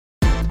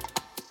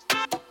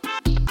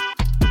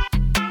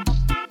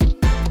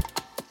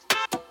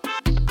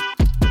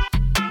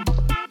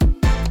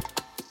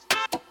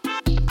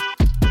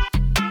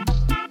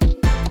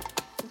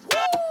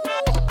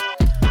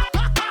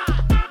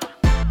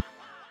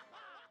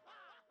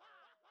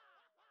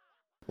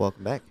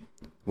Welcome back.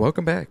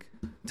 Welcome back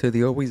to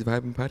the Always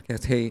Vibin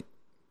Podcast. Hey,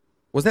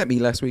 was that me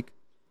last week?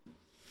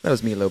 That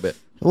was me a little bit.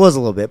 It was a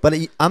little bit, but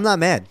I'm not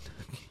mad.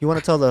 You want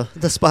to tell the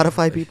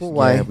Spotify people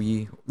why?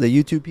 Yeah,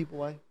 the YouTube people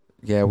why?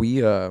 Yeah,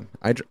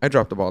 I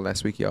dropped the ball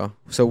last week, y'all.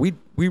 So we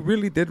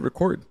really did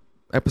record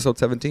episode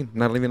 17.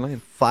 Not even lying.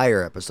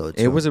 Fire episode.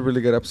 It was a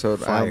really good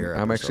episode.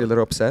 I'm actually a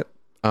little upset.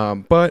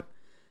 But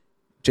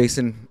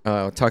Jason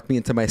talked me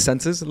into my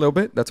senses a little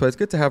bit. That's why it's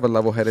good to have a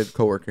level-headed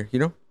coworker. You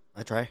know.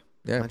 I try.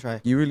 Yeah, I try.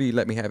 You really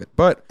let me have it.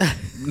 But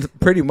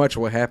pretty much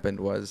what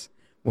happened was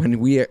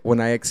when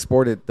I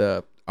exported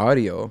the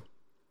audio,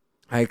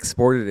 I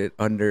exported it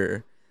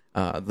under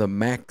the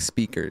Mac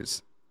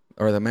speakers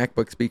or the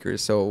MacBook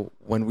speakers. So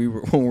when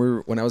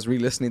I was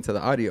re-listening to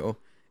the audio,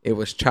 it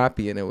was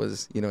choppy and it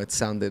was, it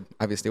sounded,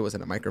 obviously it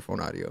wasn't a microphone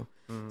audio.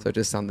 So it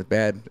just sounded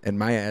bad. And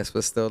my ass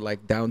was still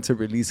like down to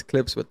release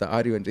clips with the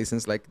audio. And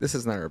Jason's like, this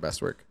is not our best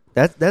work.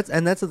 That's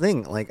the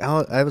thing. Like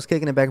I was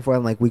kicking it back and forth.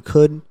 I'm like, we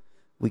could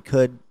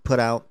put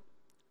out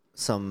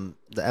the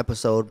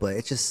episode, but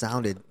it just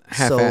sounded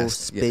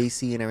half-assed,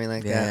 spacey and everything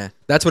like that. Yeah,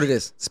 that's what it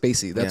is.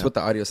 Spacey. That's what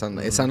the audio sounded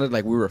like. It sounded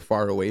like we were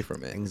far away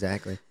from it.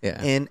 Exactly.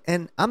 Yeah.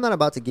 And I'm not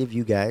about to give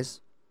you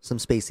guys some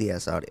spacey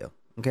ass audio.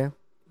 Okay.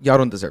 Y'all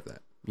don't deserve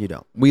that. You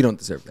don't. We don't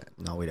deserve that.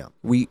 No, we don't.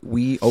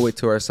 We owe it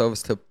to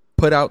ourselves to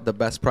put out the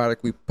best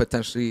product we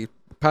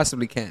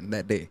possibly can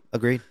that day.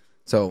 Agreed.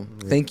 So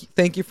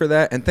thank you for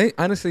that, and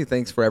honestly,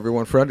 thanks for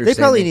everyone for understanding.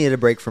 They probably needed a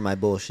break from my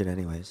bullshit,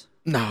 anyways.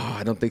 No,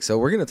 I don't think so.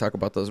 We're gonna talk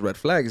about those red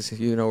flags.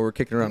 We're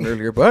kicking around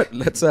earlier, but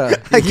let's.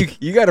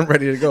 You got them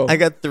ready to go. I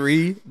got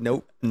 3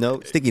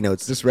 sticky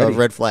notes, just ready,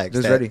 red flags.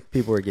 Just ready.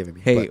 People were giving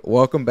me. Hey,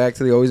 welcome back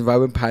to the Always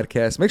Vibin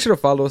Podcast. Make sure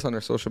to follow us on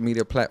our social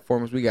media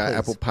platforms. We got Please.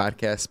 Apple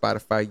Podcasts,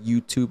 Spotify,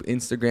 YouTube,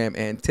 Instagram,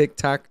 and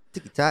TikTok.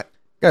 TikTok.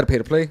 Got to pay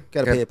to play.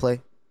 Got to pay to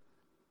play.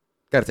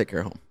 Got to take care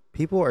of home.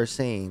 People are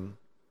saying.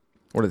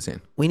 What are they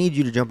saying? We need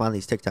you to jump on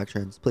these TikTok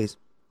trends, please.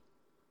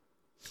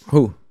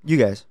 Who? You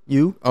guys.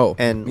 You. Oh.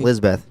 And me.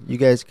 Lizbeth. You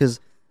guys, because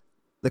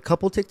the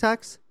couple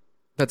TikToks,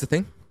 That's a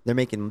thing? they're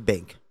making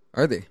bank.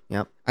 Are they?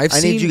 Yep. I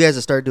need you guys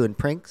to start doing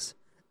pranks.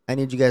 I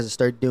need you guys to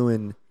start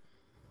doing,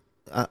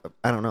 I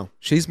don't know.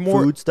 She's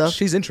more food stuff.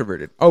 She's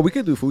introverted. Oh, we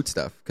could do food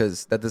stuff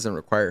because that doesn't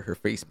require her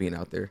face being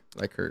out there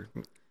like her.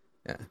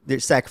 Yeah.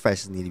 There's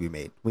sacrifices need to be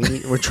made.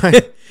 We're trying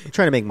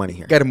to make money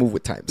here. Got to move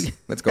with times.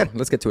 Let's go.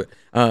 Let's get to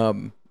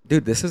it.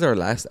 Dude, this is our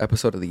last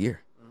episode of the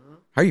year.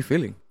 How are you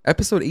feeling?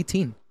 Episode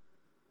 18.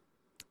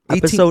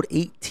 Episode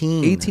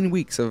 18. 18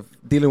 weeks of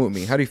dealing with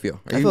me. How do you feel?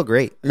 I feel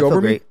great. You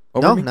over me?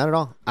 Over No, me? not at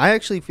all. I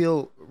actually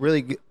feel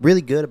really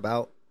good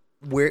about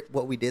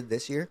what we did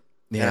this year.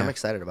 Yeah. And I'm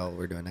excited about what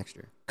we're doing next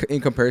year.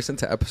 In comparison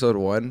to episode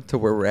 1 to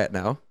where we're at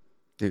now.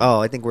 Dude. Oh,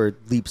 I think we're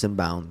leaps and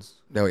bounds.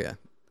 Oh, yeah.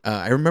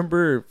 I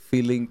remember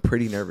feeling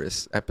pretty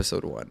nervous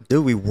episode 1.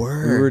 Dude, we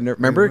were.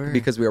 Remember? We were.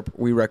 Because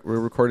we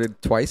recorded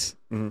twice.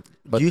 Do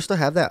you still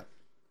have that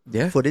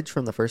Yeah. footage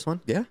from the first one?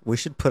 Yeah. We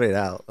should put it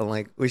out.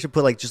 And we should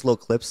put just little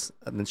clips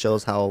and then show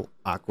us how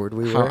awkward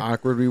we were. How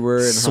awkward we were.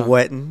 And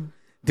sweating.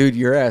 Dude,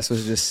 your ass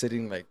was just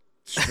sitting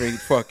straight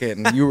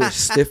fucking. You were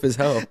stiff as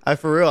hell.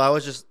 For real, I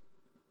was just.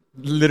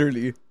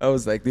 Literally. I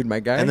was like, dude, my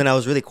guy. And then I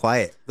was really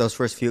quiet. Those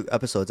first few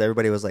episodes,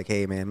 everybody was like,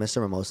 hey, man,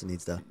 Mr. Mimosa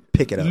needs to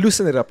pick it up.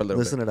 Loosen it up a little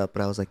Listen it up.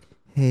 But I was like,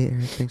 hey,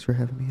 Eric, thanks for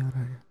having me on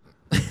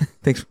here.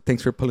 bit.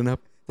 Thanks for pulling up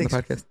on the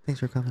podcast. Thanks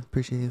for coming.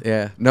 Appreciate you.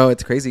 Yeah. No,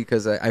 it's crazy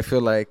because I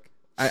feel like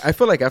I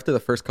feel like after the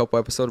first couple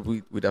episodes,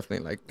 we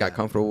definitely got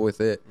comfortable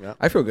with it. Yeah.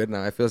 I feel good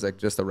now. It feels like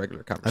just a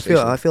regular conversation.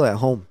 I feel at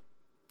home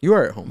You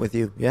are at home. with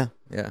you. Yeah.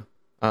 Yeah.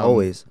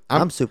 Always.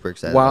 I'm super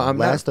excited. while I'm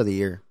last of the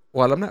year.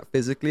 While I'm not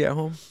physically at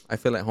home, I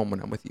feel at home when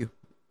I'm with you.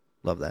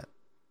 Love that.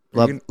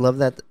 You Love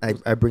that.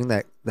 I bring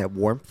that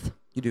warmth,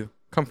 You do.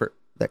 Comfort.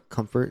 that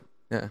comfort,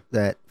 Yeah.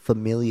 that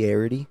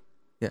familiarity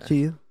Yeah. to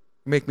you.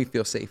 Make me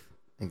feel safe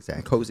and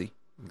Exactly. cozy.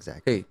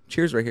 Exactly. Hey,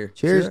 cheers right here.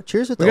 Cheers. See that?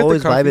 Cheers with We the got the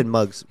Always coffee. Vibin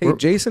mugs. Hey,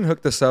 Jason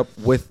hooked us up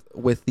with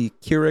the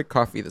Keurig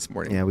coffee this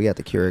morning. Yeah, we got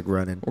the Keurig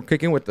running. We're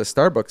kicking with the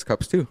Starbucks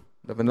cups too.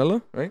 The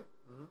vanilla, right?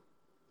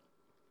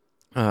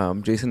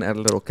 Jason added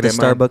a little The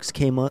crema. Starbucks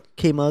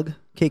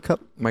K cup.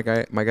 My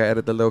guy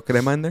added the little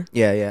crema in there.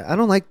 Yeah, yeah. I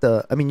don't like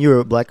you're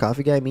a black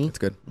coffee guy, me? It's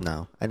good.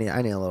 No. I need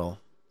a little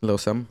Little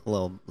some.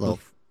 little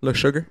Little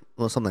sugar.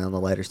 something on the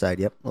lighter side.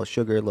 Yep. A little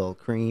sugar, a little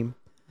cream.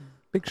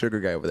 Big sugar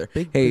guy over there.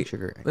 Big Hey,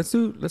 sugar.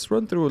 let's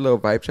run through a little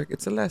vibe check.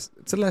 It's the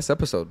last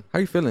episode. How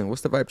you feeling?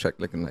 What's the vibe check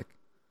looking like?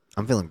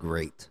 I'm feeling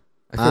great.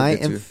 I feel I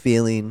good am too.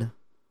 feeling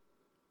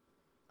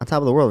on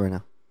top of the world right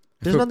now.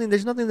 There's feel-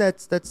 nothing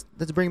that's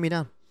bringing me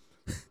down.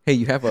 Hey,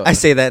 you have a I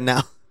say that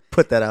now.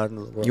 Put that out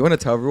into the world. you want to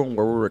tell everyone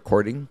where we're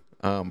recording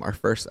our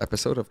first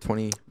episode of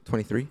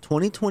 2023?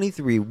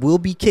 2023 will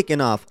be kicking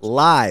off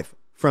live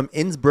from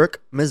Innsbruck,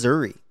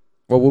 Missouri.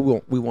 Well,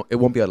 we won't. It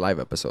won't be a live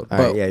episode. All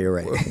but right, yeah, you're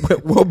right.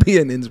 We'll be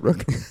in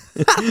Innsbruck.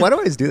 Why do I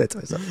always do that to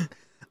myself?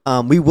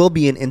 We will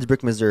be in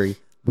Innsbruck, Missouri.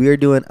 We are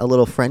doing a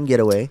little friend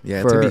getaway.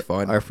 Yeah, it's for gonna be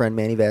fun. Our friend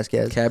Manny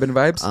Vasquez. Cabin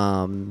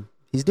vibes.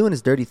 He's doing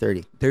his dirty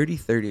 30, Dirty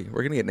 30.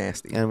 We're gonna get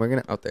nasty and we're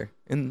gonna out there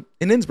in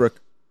Innsbruck.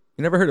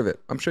 You never heard of it.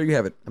 I'm sure you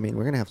haven't. I mean,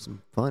 we're gonna have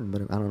some fun,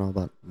 but I don't know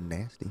about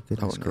nasty.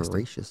 Goodness Nasty.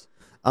 gracious.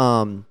 It's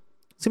gonna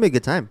be a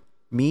good time.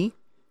 Me,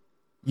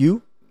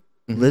 you,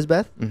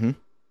 Lizbeth,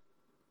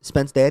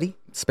 Spence Daddy,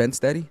 Spence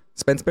Daddy,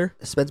 Spence Bear,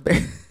 Spence Bear,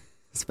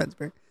 Spence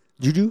Bear,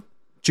 Juju,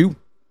 Jew,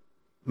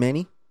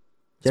 Manny,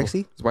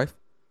 Jexy, his wife.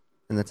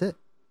 and that's it.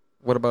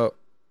 What about?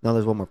 No,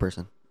 there's one more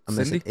person. I'm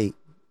Cindy? missing 8.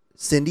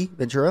 Cindy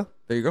Ventura,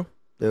 There you go.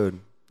 dude.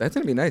 That's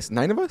gonna be nice.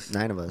 9 of us.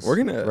 9 of us. We're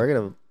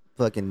gonna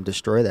fucking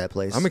destroy that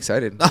place. I'm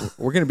excited.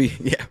 We're gonna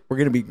be We're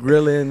gonna be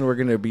grilling. We're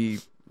gonna be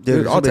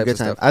Dude, all it's gonna be a types good of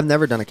time. stuff. I've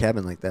never done a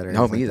cabin like that. Or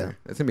No, anything me like either.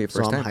 It's gonna be a that.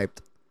 first So I'm time. hyped.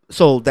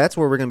 So that's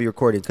where we're gonna be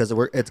recording because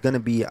it's gonna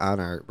be on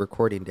our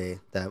recording day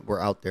that we're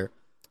out there.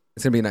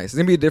 It's gonna be nice. It's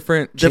gonna be a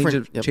different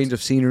change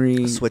of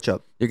scenery. Switch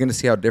up. You're gonna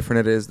see how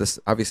different it is. This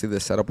obviously the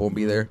setup won't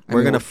be there.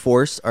 We're gonna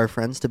force our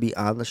friends to be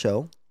on the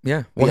show.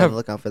 we'll We'll have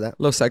look out for that.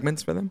 little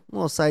segments for them.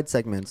 Little side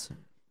segments.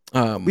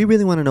 We We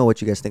really want to know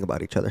what you guys think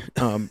about each other.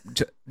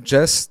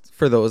 just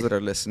for those that are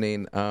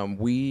listening,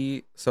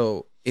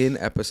 so in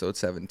episode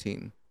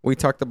 17 we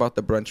talked about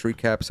the brunch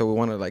recap. So we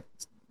want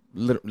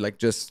to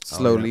just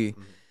slowly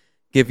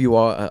give you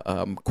all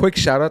a quick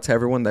shout out to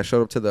everyone that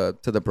showed up to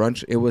the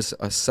brunch. It was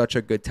such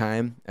a good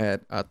time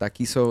at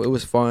Taquizo. It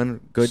was fun,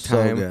 good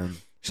time. So good.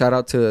 Shout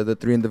out to the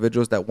 3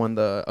 individuals that won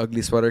the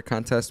ugly sweater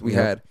contest. We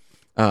had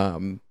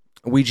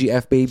Ouija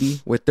F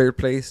Baby with 3rd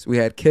place. We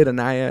had Kid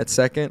Anaya at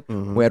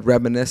 2nd. We had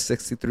Reminisce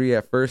 63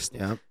 at 1st.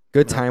 Yeah.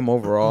 Good time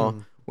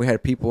overall. We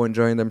had people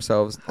enjoying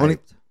themselves.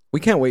 We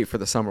can't wait for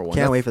the summer one.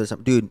 Can't wait for the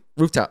summer. Dude,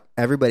 Rooftop.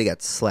 everybody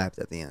got slapped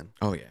at the end.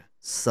 Oh yeah.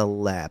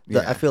 Slapped.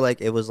 Yeah. I feel like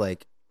it was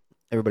like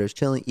everybody was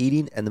chilling,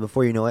 eating, and then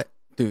before you know it,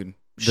 Dude.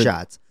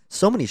 shots.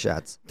 So many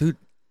shots. Dude,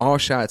 all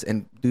shots.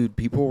 And dude,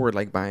 people were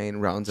like buying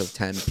rounds of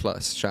 10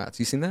 plus shots.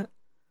 You seen that?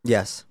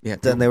 Yes. Yeah.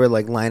 Then they were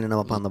like lining them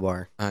up on the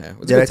bar. Oh, yeah. It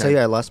was a Did good I tell time. you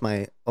I lost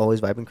my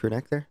Always Vibin crew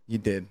neck there? You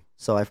did.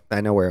 So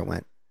I know where it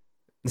went.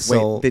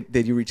 So Wait,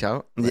 did you reach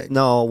out?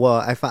 no, well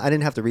I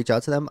didn't have to reach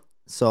out to them.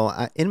 So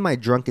in my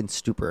drunken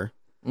stupor,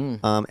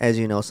 as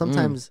you know,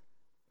 sometimes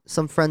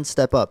some friends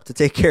step up to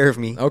take care of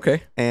me,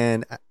 Okay.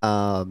 and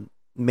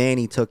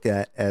Manny took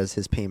that as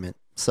his payment.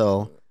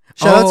 So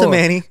shout out to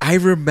Manny. I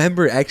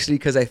remember actually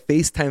because I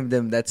FaceTimed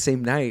him that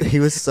same night. He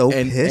was so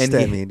pissed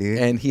at he, me, dude.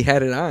 And he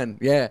had it on.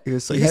 Yeah. He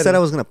said I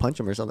was gonna punch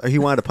him or something. Or he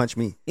wanted to punch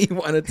me. He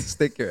wanted to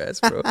stick your ass,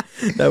 bro.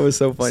 That was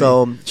so funny.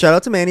 So shout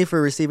out to Manny for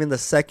receiving the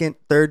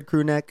third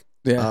crew neck.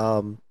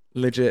 Yeah.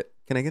 Legit.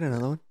 Can I get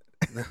another one?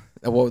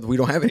 Well, we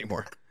don't have any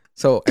more.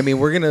 So I mean,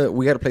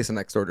 we got to place a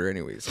next order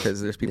anyways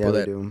because there's people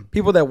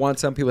that want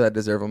some, people that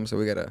deserve them. So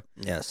we gotta.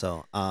 Yeah.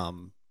 So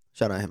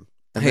shout out him.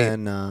 And Hey.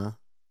 then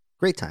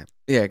great time.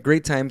 Yeah,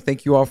 great time.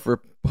 Thank you all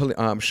for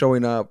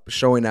showing up,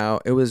 showing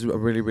out. It was a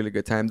really, really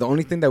good time. The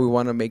only thing that we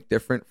want to make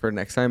different for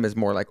next time is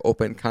more like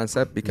open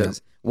concept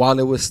because while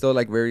it was still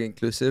like very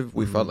inclusive,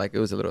 we felt like it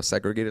was a little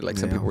segregated. Like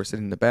some people were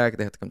sitting in the back,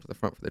 they had to come to the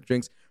front for their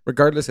drinks.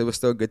 Regardless, it was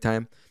still a good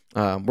time.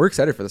 We're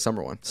excited for the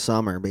summer one.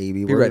 Summer,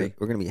 baby. Be ready.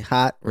 We're gonna be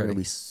hot. We're Ready.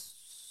 gonna be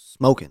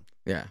smoking.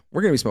 Yeah,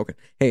 we're gonna be smoking.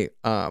 Hey,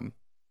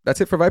 that's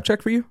it for vibe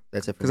check for you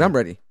That's it. because I'm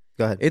ready.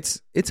 Go ahead.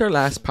 It's our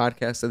last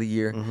podcast of the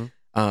year. Mhm.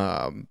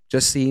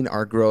 Just seeing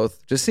our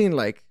growth, just seeing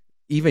like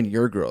even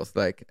your growth,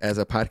 like as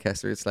a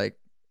podcaster, it's like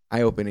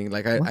eye opening.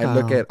 Like I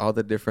look Wow. at all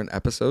the different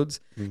episodes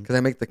because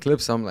I make the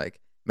clips. So I'm like,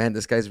 man,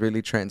 this guy's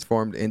really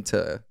transformed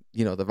into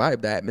the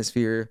vibe, the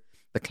atmosphere,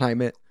 the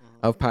climate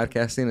of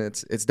podcasting.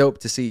 It's dope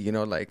to see.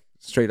 Like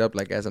straight up,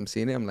 like as I'm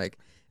seeing it, I'm like,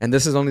 and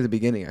this is only the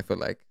beginning. I feel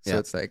like so. Yeah.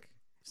 It's like,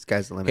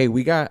 Sky's the limit. hey,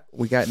 we got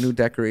new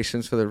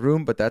decorations for the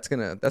room, but that's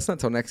not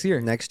till next year.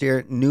 Next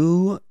year,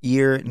 new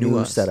year, new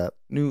us. setup.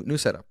 New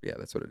setup. Yeah,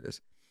 that's what it is.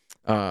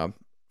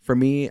 For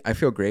me, I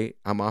feel great.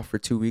 I'm off for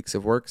 2 weeks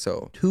of work,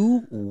 so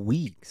 2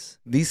 weeks.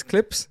 these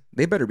clips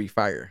they better be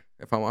fire.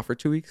 If I'm off for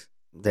 2 weeks,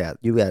 Yeah,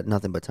 you got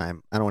nothing but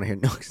time. I don't want to hear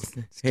no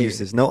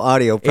excuses, no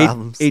audio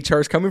problems.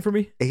 HR's coming for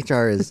me.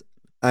 HR is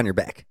on your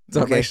back. It's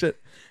on my shit.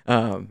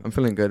 I'm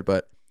feeling good,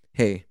 but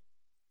hey,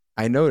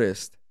 I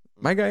noticed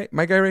my guy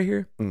right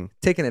here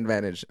taking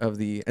advantage of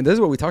and this is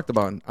what we talked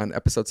about on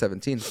episode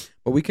 17.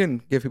 But we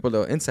can give people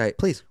the insight.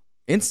 Please.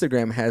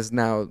 Instagram has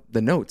now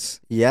the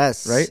notes,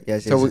 Yes. right?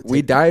 Yes. So yes,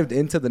 we dived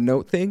into the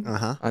note thing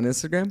Uh-huh. on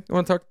Instagram. You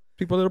want to talk to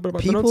people a little bit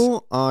about the notes?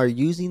 People are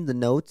using the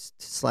notes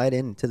to slide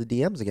into the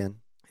DMs again.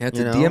 Yeah, it's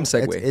You a know? DM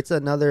segue. It's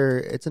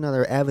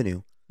another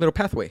avenue, Little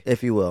pathway.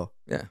 if you will.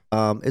 Yeah.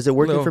 Is it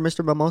working Little- for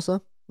Mr.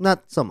 Mimosa?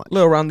 Not so much.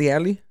 Little around the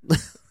alley. Yeah.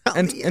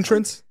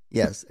 Entrance.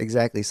 Yes,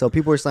 exactly. So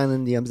people are sliding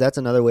in DMs. That's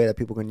another way that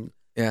people can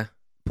Yeah.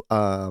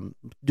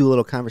 do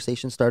little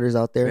conversation starters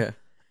out there.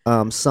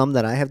 Yeah. Some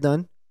that I have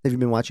done. Have you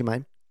been watching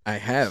mine? I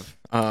have.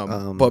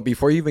 But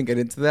before you even get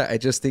into that, I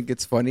just think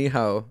it's funny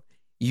how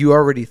you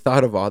already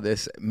thought of all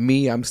this.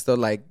 Me, I'm still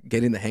like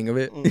getting the hang of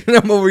it.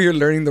 I'm over here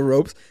learning the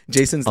ropes.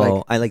 Jason's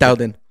I like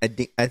dialed in.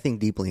 I think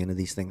deeply into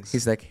these things.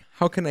 He's like,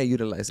 how can I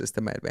utilize this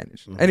to my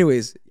advantage?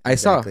 Anyways, I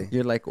saw Exactly.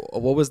 you're like,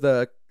 what was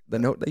the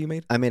note that you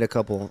made? I made a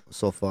couple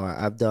so far.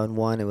 I've done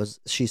one.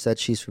 She said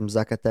she's from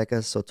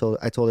Zacatecas, so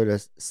I told her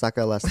to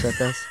saca las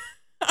tetas.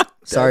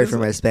 Sorry for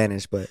my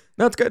Spanish, but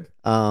no, it's good.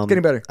 It's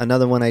getting better.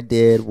 Another one I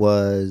did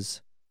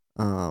was,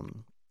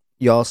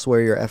 y'all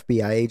swear you're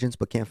FBI agents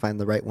but can't find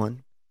the right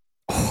one.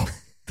 Oh,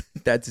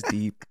 that's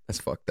deep. That's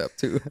fucked up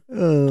too.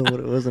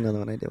 What was another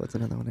one I did? What's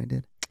another one I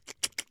did?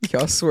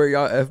 Y'all swear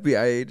y'all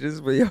FBI agents,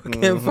 but y'all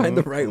can't find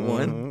the right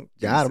one.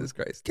 Got Jesus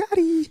Christ. Got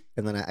he.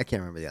 And then I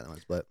can't remember the other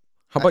ones, but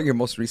how about your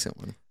most recent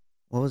one?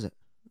 What was it?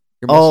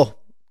 Come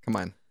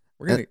on.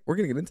 We're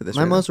gonna get into this.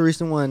 My most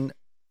recent one,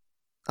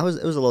 it was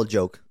a little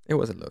joke. It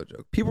was a little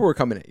joke. People were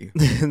coming at you.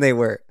 They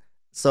were.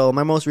 So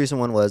my most recent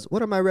one was,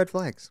 what are my red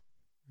flags?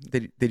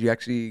 Did you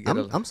actually get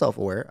I'm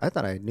self-aware. I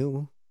thought I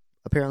knew.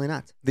 Apparently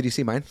not. Did you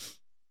see mine?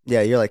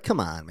 Yeah, you're like, come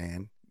on,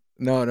 man.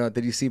 No.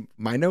 Did you see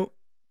my note?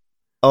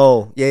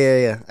 Oh,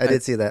 yeah. I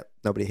did see that.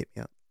 Nobody hit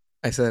me up.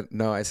 I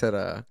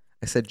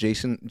said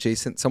Jason,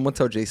 someone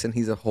tell Jason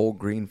he's a whole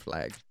green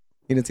flag.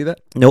 You didn't see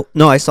that? Nope.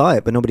 No, I saw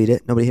it, but nobody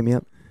did. Nobody hit me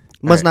up.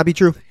 Must not be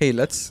true. Hey,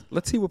 let's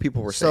see what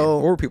people were saying.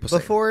 What were people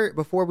saying?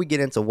 Before we get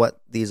into what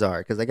these are,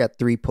 because I got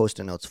 3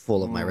 Post-it notes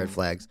full of my red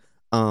flags.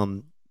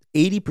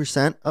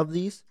 80% of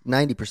these,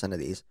 90% of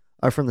these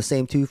are from the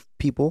same 2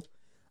 people.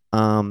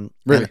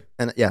 Really?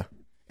 And yeah.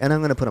 And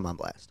I'm going to put them on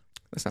blast.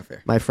 That's not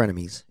fair. My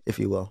frenemies, if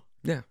you will.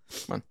 Yeah,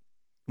 come on.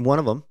 One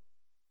of them,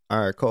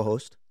 our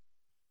co-host,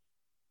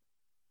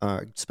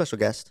 our special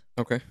guest.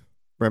 Okay.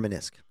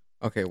 Reminisce.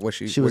 Okay,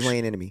 she was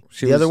laying into me.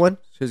 The other one?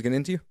 She was getting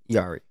into you?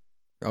 Yari.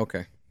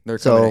 Okay. They're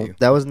coming at you.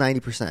 That was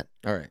 90%.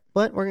 All right.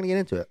 But we're going to get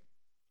into it.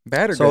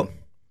 Bad or good?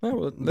 Oh,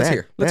 well, let's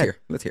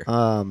hear.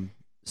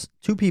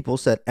 2 people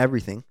said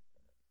everything.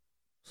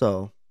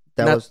 So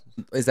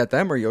is that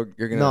them or you're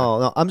gonna?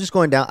 No. I'm just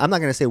going down. I'm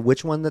not gonna say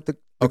which one that the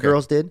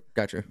girls did.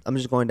 Gotcha. I'm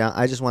just going down.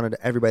 I just wanted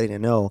everybody to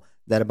know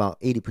that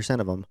about 80%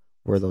 of them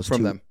were those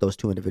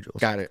two individuals.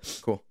 Got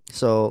it. Cool.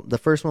 So the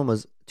first one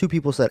was 2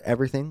 people said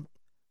everything.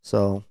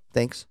 So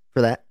thanks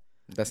for that.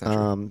 That's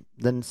not true.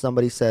 Then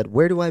somebody said,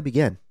 "Where do I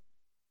begin?"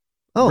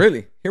 Oh,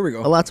 really? Here we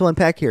go. A lot to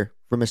unpack here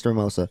for Mr.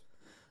 Mimosa.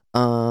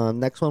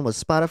 Next one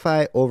was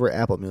Spotify over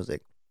Apple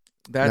Music.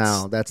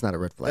 That's not a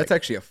red flag. That's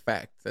actually a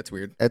fact. That's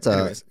weird. That's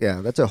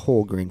a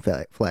whole green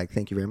flag.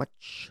 Thank you very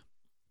much.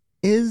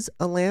 Is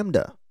a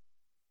lambda.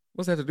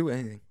 What's that to do with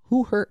anything?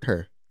 Who hurt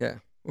her? Yeah.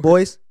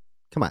 Boys,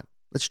 come on.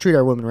 Let's treat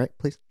our women right,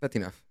 please. That's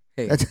enough.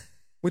 Hey,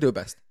 we do it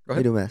best. Go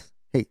ahead. We do best.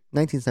 Hey,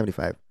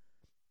 1975.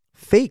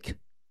 Fake.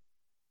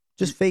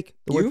 Just fake.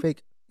 The word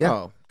fake. Yeah.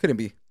 Oh, couldn't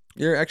be.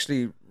 You're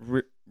actually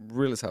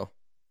real as hell.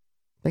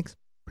 Thanks.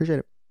 Appreciate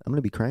it. I'm going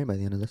to be crying by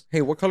the end of this.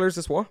 Hey, what color is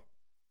this wall?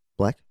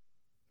 Black.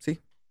 See?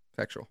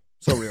 Factual.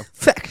 So real.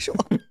 Factual.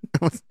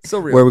 So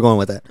real. Where are we going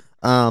with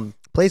that?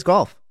 Plays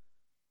golf.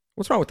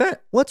 What's wrong with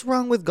that? What's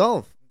wrong with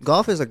golf?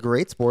 Golf is a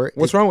great sport.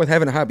 What's wrong with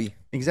having a hobby?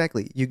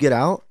 Exactly. You get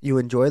out. You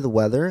enjoy the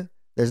weather.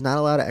 There's not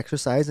a lot of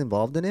exercise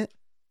involved in it.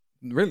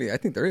 Really? I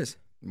think there is.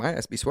 My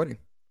ass be sweating.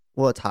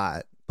 Well, it's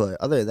hot. But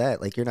other than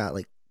that, like, you're not,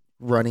 like,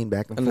 running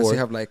back and forth.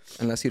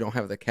 Unless you don't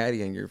have the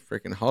caddy and you're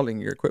freaking hauling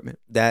your equipment.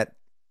 That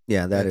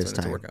is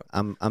time.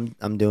 I'm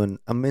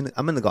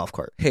in the golf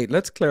cart. Hey,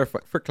 let's clarify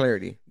for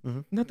clarity.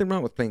 Mm-hmm. Nothing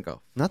wrong with playing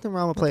golf. Nothing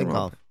wrong with playing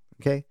golf.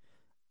 Okay.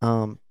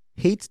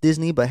 Hates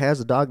Disney but has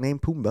a dog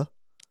named Pumbaa.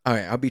 All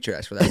right, I'll beat your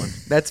ass for that one.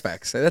 That's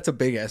facts. That's a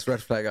big ass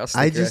red flag.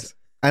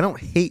 I don't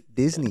hate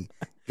Disney,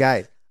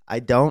 guys. I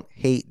don't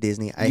hate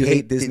Disney. I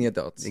hate Disney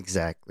adults.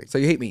 Exactly. So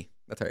you hate me.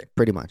 That's all right.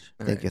 Pretty much.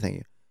 Thank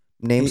you.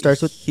 Name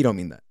starts with. He don't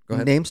mean that. Go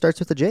ahead. Name starts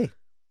with a J.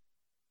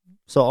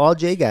 So all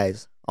J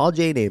guys, all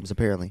J names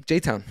apparently.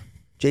 J-Town.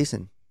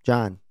 Jason,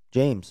 John,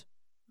 James,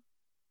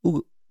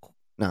 Hugo.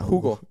 Not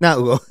Hugo. Not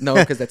Hugo. No,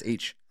 because that's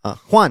H.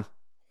 Juan,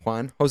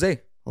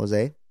 Jose.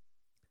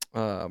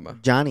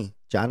 Johnny,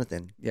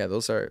 Jonathan. Yeah,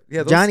 those are.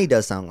 Johnny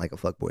does sound like a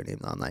fuckboy name.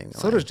 Though. I'm not even.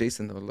 So does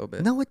Jason though a little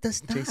bit. No, it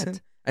does not. Jason.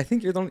 I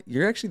think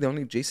you're actually the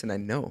only Jason I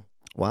know.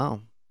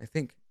 Wow. I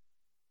think.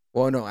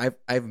 Well, no,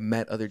 I've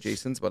met other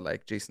Jasons, but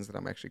like Jasons that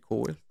I'm actually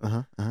cool with.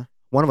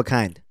 One of a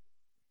kind.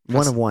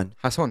 One of one.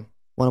 Hassan.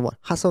 One of one.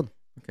 Hassan.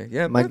 Okay.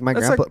 Yeah. My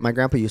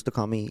grandpa used to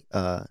call me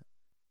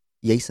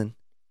Yason.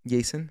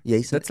 Yason.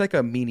 Yason. That's like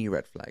a mini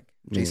red flag.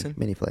 Jason.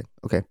 Mini flag.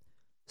 Okay.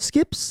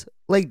 Skips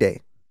leg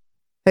day.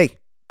 Hey.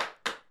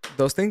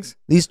 Those things.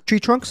 These tree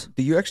trunks.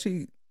 Do you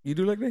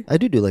do leg day? I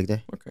do leg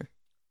day. Okay.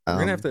 You're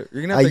gonna have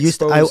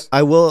to.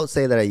 I will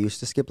say that I used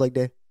to skip leg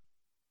day.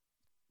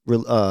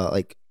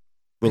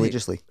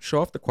 Religiously. Hey,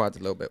 show off the quads a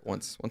little bit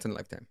once in a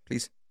lifetime,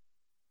 please.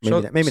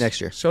 Maybe next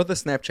year. Show the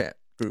Snapchat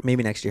group.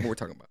 Maybe next year. What we're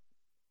talking about.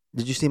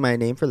 Did you see my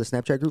name for the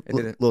Snapchat group? I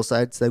didn't. Little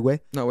side segue.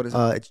 No, what is it?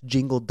 It's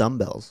Jingle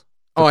Dumbbells.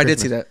 Oh, I did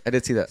see that. I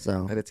did see that.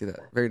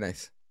 Very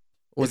nice.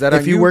 Was that on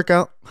you? If you work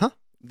out, huh?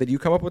 Did you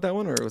come up with that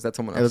one, or was that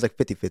someone else? It was like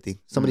 50-50.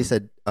 Somebody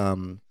said,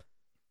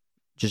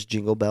 just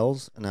Jingle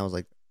Bells, and I was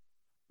like,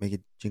 make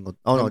it Jingle.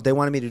 Oh no, they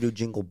wanted me to do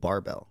Jingle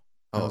Barbell.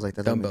 I was like,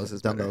 dumbbells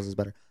is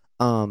better.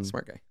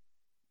 Smart guy.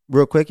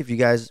 Real quick, if you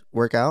guys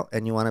work out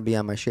and you want to be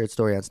on my shared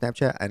story on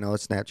Snapchat, I know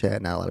it's Snapchat,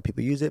 not a lot of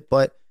people use it,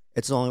 but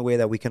it's the only way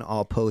that we can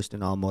all post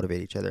and all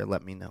motivate each other.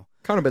 Let me know.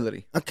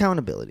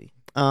 Accountability.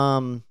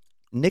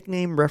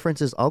 Nickname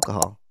references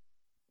alcohol.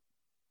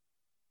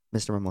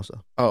 Mr.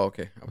 Mimosa. Oh,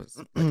 okay. I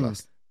was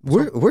lost.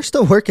 We're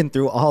still working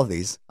through all of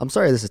these. I'm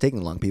sorry this is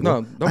taking long,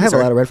 people. No, I have a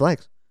lot of red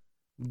flags.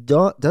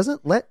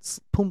 Doesn't let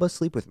Pumbaa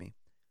sleep with me.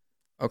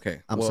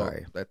 Okay. I'm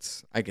sorry.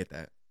 I get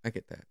that.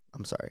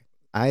 I'm sorry.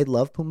 I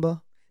love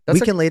Pumbaa. We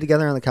can lay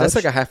together on the couch. That's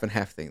like a half and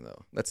half thing,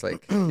 though. That's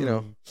like,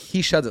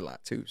 he sheds a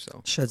lot, too.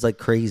 So sheds like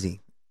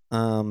crazy.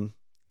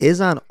 Is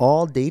on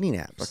all dating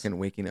apps. Fucking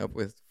waking up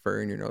with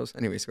fur in your nose.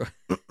 Anyways, go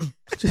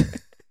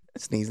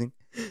Sneezing.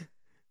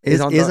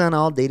 Is on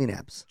all dating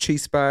apps.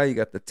 Chispa, you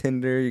got the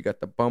Tinder, you got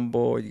the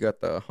Bumble, you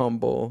got the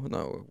Humble.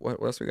 No, what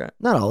else we got?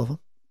 Not all of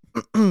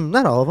them.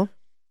 Not all of them.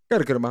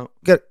 Got a good amount.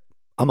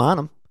 I'm on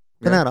them,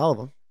 but not all of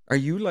them. Are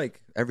you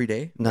like every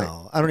day? No,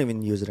 like, I don't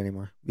even use it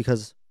anymore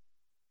because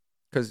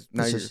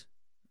now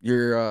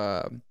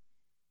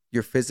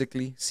you're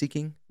physically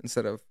seeking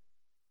instead of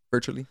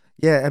virtually.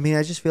 Yeah, I mean,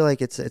 I just feel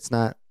like it's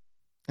not.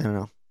 I don't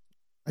know.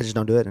 I just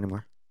don't do it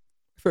anymore.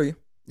 I feel you.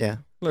 Yeah. A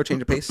little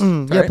change of pace.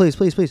 Yeah, right.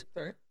 Please.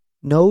 All right.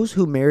 Knows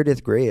who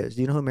Meredith Grey is.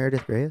 Do you know who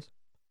Meredith Grey is?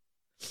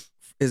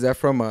 Is that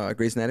from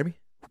Grey's Anatomy?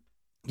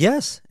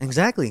 Yes,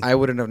 exactly. I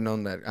wouldn't have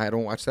known that. I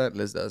don't watch that.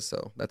 Liz does,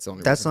 so that's the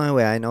only. That's the only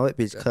way I know it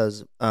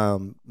because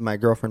my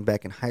girlfriend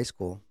back in high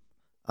school.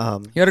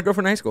 You had a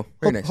girlfriend in high school.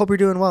 Very nice. Hope you're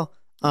doing well.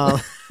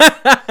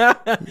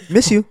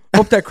 Miss you.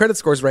 Hope that credit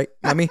score's right.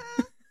 Not me.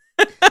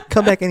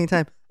 Come back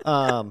anytime.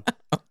 That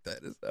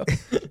is so.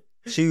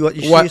 She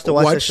used to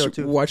watch the show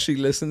too. Watch she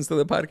listens to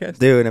the podcast.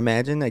 Dude,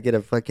 imagine I get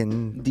a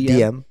fucking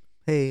DM.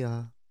 Hey,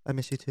 I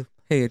miss you too.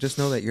 Hey, just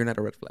know that you're not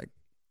a red flag.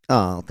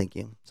 Oh, thank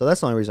you. So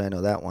that's the only reason I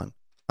know that one.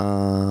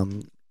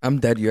 I'm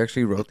dead. You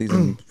actually wrote these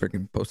in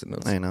freaking post-it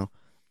notes. I know.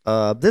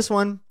 This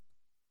one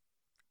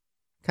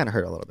kind of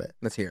hurt a little bit.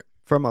 Let's hear it.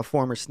 From a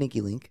former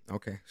sneaky link.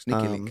 Okay,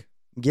 sneaky link.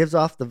 Gives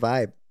off the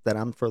vibe that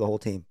I'm for the whole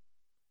team.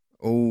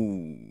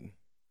 Oh,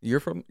 you're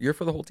for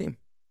the whole team.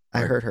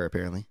 I heard her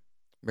apparently.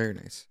 Very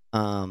nice.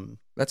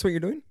 That's what you're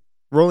doing?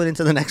 Rolling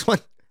into the next one.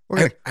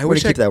 I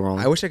wish keep that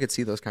rolling. I wish I could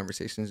see those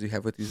conversations you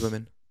have with these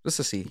women, just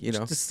to see,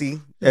 Just to see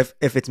if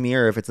it's me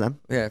or if it's them.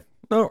 Yeah.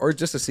 No, or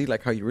just to see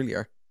like how you really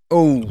are.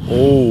 Oh.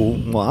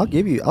 Well, I'll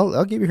give you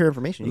her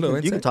information.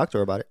 You can talk to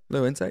her about it.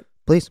 Little insight,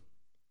 please.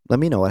 Let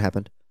me know what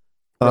happened.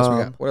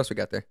 What else we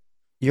got there?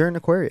 You're an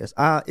Aquarius.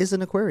 Is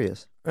an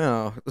Aquarius.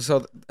 Oh,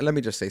 so let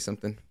me just say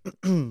something.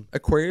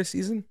 Aquarius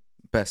season,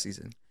 best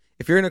season.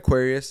 If you're an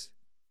Aquarius,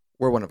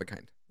 we're one of a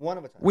kind. One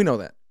of a kind. We know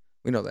that.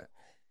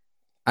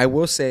 I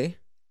will say,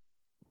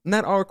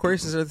 not all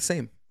Aquariuses are the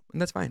same,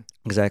 and that's fine.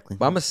 Exactly.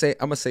 But I'm gonna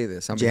say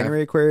this.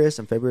 January Aquarius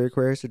and February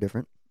Aquarius are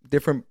different.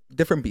 Different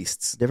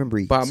beasts. Different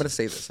breeds. But I'm gonna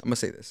say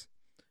this.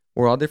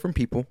 We're all different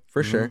people,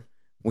 for sure.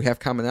 We have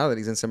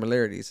commonalities and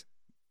similarities,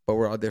 but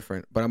we're all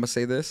different. But I'm gonna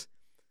say this.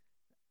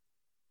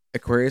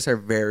 Aquarius are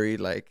very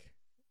like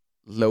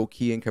low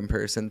key in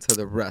comparison to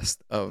the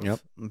rest of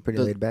I'm pretty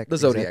laid back. The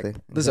zodiac.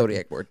 The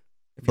zodiac board.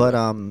 But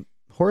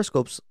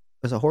horoscopes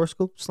is a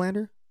horoscope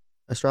slander?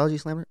 Astrology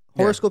slander?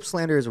 Horoscope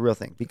slander is a real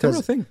thing. Because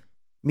it's a real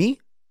thing.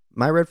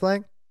 My red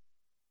flag,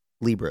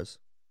 Libras.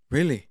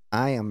 Really?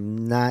 I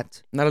am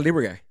not a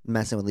Libra guy.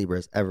 Messing with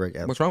Libras ever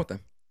again. What's wrong with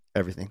them?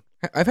 Everything.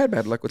 I've had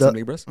bad luck with some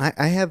Libras.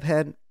 I have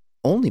had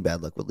only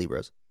bad luck with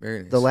Libras.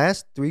 Very nice. The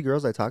last 3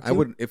 girls I talked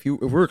to, if we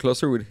were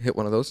closer, we'd hit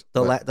one of those.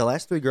 The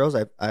last 3 girls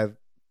I've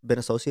been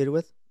associated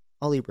with,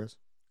 all Libras.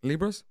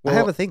 Libras? Well, I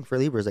have a thing for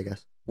Libras, I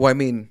guess. Well, I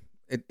mean,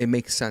 it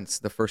makes sense.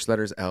 The first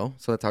letter is L,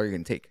 so that's how you're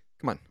gonna take.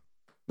 Come on,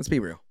 let's be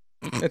real.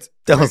 That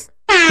was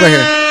right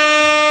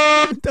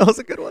here. That was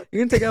a good one.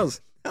 You're gonna take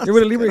L's. You're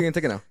with a Libra. You're gonna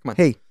take it L. Come on.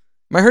 Hey,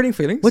 am I hurting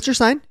feelings? What's your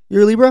sign?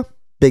 You're a Libra.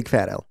 Big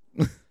fat L.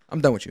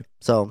 I'm done with you.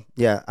 So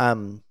yeah,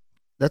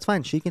 that's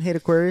fine. She can hate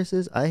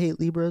Aquariuses. I hate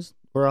Libras.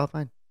 We're all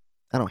fine.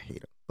 I don't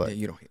hate them, but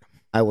you don't hate them.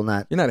 I will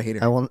not. You're not a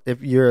hater. I won't.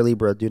 If you're a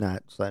Libra, do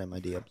not slide in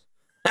my DMs.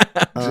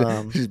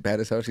 She's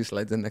bad as hell. She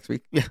slides in next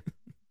week. Yeah.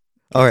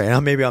 All right.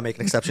 Maybe I'll make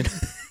an exception.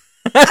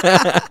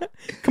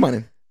 Come on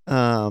in.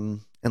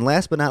 And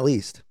last but not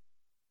least,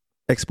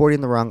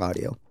 exporting the wrong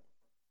audio.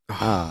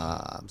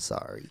 I'm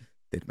sorry.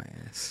 Did my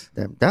ass.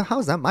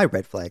 How's that my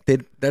red flag?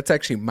 That's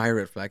actually my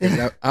red flag.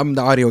 I'm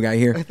the audio guy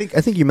here. I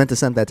think you meant to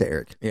send that to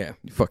Eric. Yeah,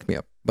 you fucked me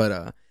up.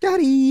 But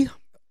Daddy,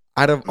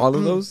 out of all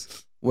of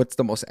those, what's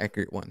the most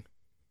accurate one?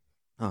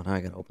 Oh, now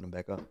I gotta open them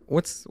back up.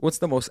 What's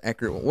the most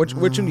accurate one? Which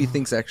one do you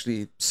think's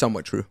actually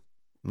somewhat true?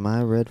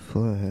 My red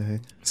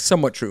flag.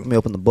 Somewhat true. Let me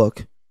open the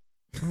book.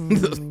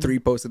 Those 3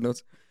 post-it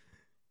notes.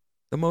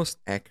 The most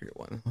accurate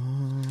one.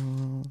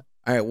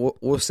 All right,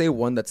 we'll say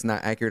one that's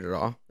not accurate at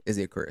all is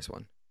the Aquarius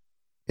one.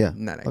 Yeah,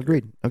 not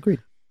accurate. Agreed.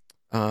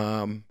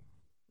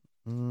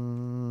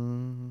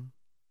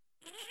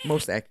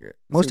 Most accurate.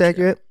 Most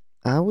accurate.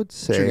 I would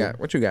say.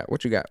 What you got?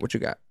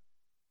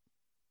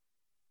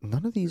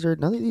 None of these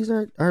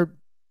are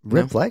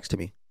red flags to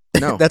me.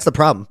 No, that's the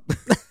problem.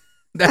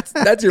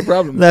 that's your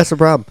problem. That's the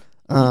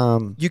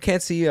problem. You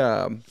can't see.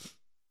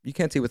 You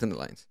can't see within the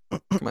lines.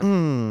 Come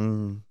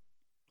on.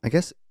 I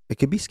guess it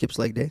could be Skip's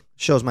leg day.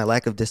 Shows my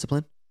lack of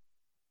discipline.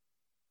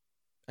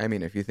 I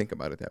mean, if you think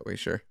about it that way,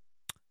 sure.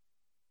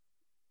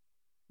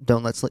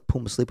 Don't let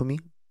Pumbaa sleep with me.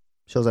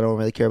 Shows I don't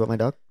really care about my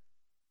dog.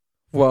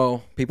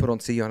 Well, people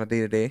don't see you on a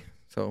day-to-day,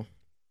 so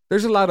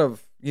There's a lot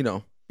of,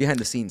 behind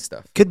the scenes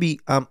stuff. Could be.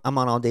 I'm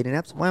on all dating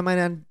apps. Why am I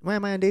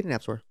on dating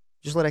apps for?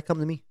 Just let it come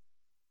to me.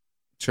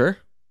 Sure.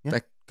 Yeah.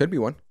 That could be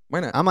one.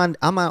 Why not? I'm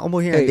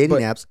over here on dating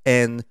apps,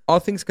 and all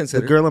things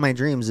considered, the girl of my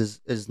dreams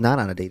is not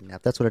on a dating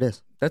app. That's what it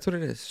is. That's what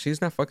it is.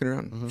 She's not fucking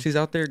around. Mm-hmm. She's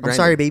out there grinding. I'm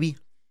sorry, baby.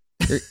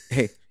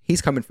 Hey,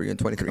 he's coming for you in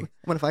 23. I'm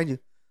gonna find you.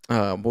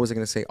 What was I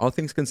gonna say? All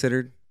things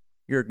considered,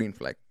 you're a green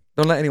flag.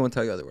 Don't let anyone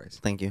tell you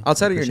otherwise. Thank you.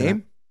 Outside of your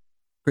name,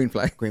 green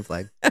flag. Green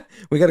flag.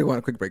 We gotta go on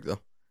a quick break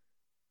though.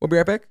 We'll be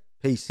right back.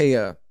 Peace. Hey,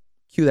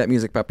 cue that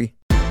music, puppy.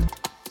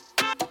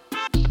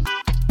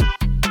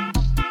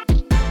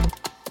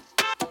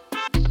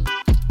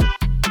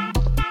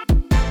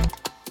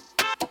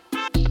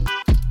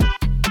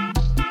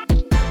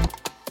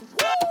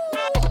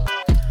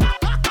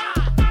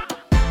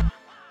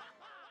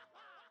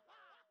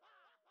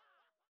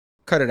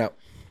 Cut it out.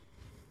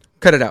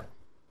 Cut it out.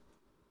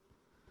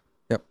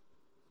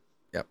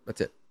 Yep,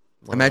 that's it.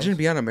 Imagine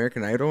being on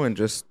American Idol and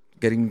just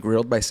getting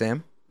grilled by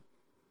Sam.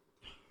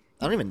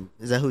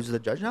 Is that who's the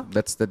judge now?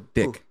 That's the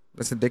dick. Ooh.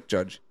 That's the dick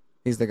judge.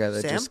 He's the guy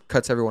that Sam? just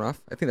cuts everyone off.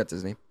 I think that's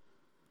his name.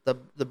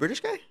 The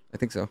British guy? I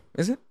think so.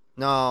 Is it?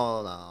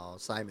 No,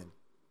 Simon.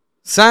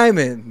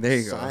 Simon. There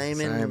you go.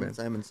 Simon.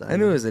 I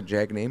knew it was a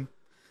jag name.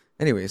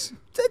 Anyways.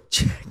 It's a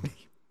jag name.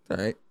 All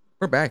right.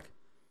 We're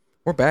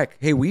back.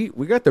 Hey, we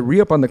got the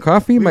re-up on the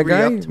coffee, my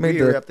guy. Made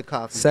the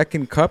coffee.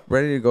 Second cup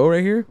ready to go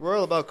right here. We're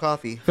all about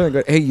coffee. Feeling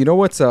good. Hey, you know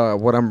what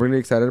I'm really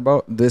excited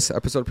about this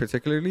episode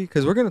particularly?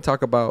 Because we're going to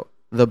talk about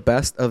the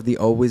best of the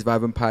Always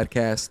Vibin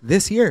Podcast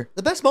this year.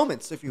 The best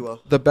moments, if you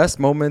will. The best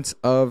moments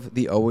of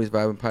the Always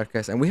Vibin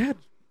Podcast. And we had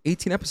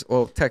 18 episodes.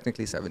 Well,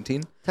 technically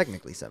 17.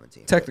 Technically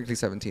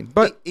 17.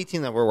 But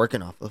 18 that we're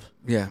working off of.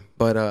 Yeah,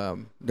 but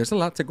there's a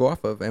lot to go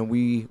off of. And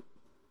we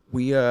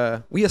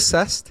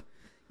assessed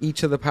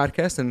each of the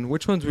podcasts and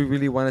which ones we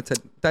really wanted to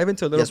dive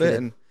into a little bit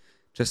and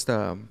just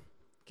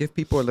give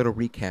people a little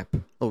recap.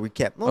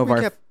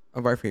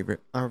 Of our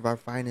favorite. Of our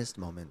finest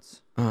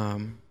moments.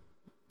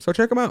 So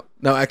check them out.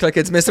 No, act like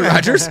it's Mr.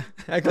 Rogers.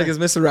 Act like it's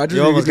Mr. Rogers.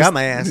 You almost got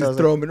my ass. Just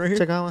throw them in right here.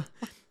 Check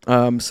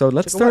out so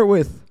let's start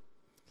with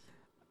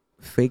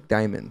Fake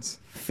Diamonds.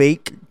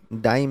 Fake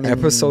Diamonds.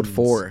 Episode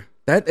 4.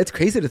 It's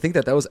crazy to think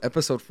that was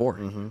episode 4.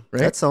 Mm-hmm. Right?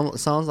 That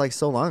sounds like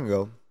so long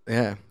ago.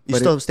 Yeah. You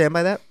still stand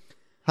by that?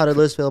 How did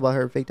Liz feel about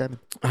her fake diamond?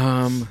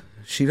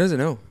 She doesn't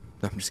know.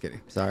 No, I'm just kidding.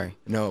 Sorry.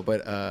 No,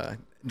 but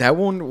that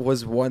one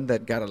was one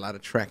that got a lot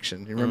of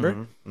traction. You remember?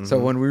 Mm-hmm. So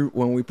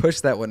when we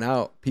pushed that one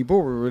out,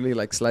 people were really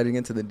like sliding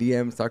into the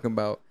DMs talking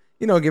about,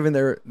 giving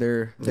their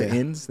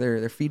ins,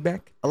 their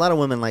feedback. A lot of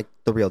women like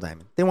the real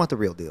diamond. They want the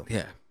real deal.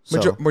 Yeah.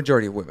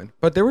 Majority of women.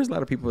 But there was a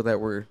lot of people that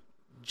were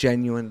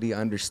genuinely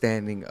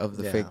understanding of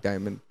the fake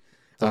diamond.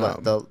 There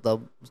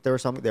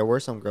were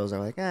some girls that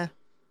were like, I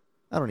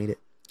don't need it.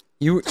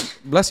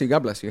 God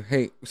bless you.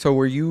 Hey, so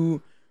are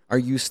you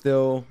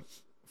still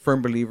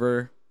firm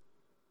believer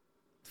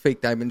fake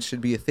diamonds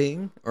should be a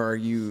thing, or are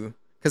you?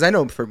 Because I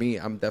know for me,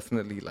 I'm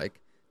definitely like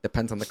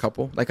depends on the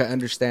couple. Like I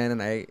understand,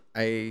 and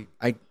I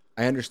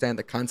understand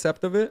the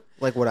concept of it.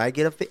 Like, would I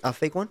get a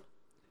fake one?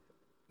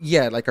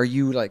 Yeah. Like, are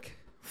you like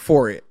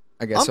for it?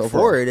 I guess I'm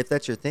overall. for it if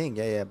that's your thing.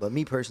 Yeah. But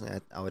me personally,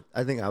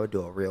 I think I would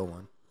do a real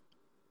one.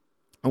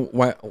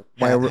 Why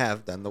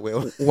have done the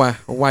real? Why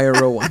a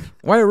real one?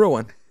 Why a real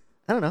one?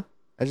 I don't know.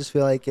 I just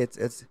feel like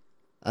it's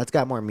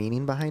got more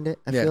meaning behind it.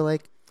 I feel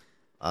like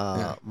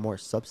more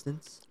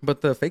substance.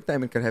 But the fake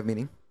diamond could have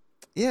meaning.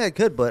 Yeah, it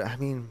could. But I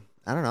mean,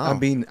 I don't know. I'm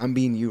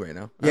being you right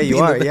now. Yeah, you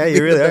are. Yeah,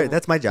 you really are.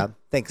 That's my job.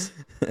 Thanks.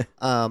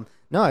 No,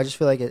 I just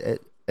feel like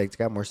it's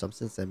got more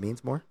substance that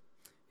means more.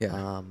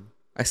 Yeah.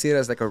 I see it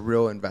as like a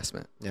real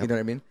investment. Yep. You know what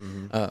I mean?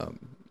 Mm-hmm.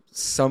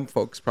 Some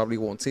folks probably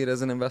won't see it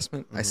as an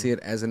investment. Mm-hmm. I see it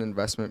as an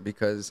investment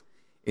because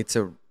it's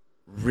a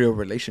real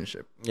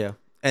relationship. Yeah.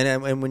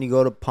 And when you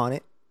go to pawn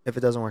it, if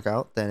it doesn't work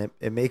out, then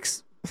it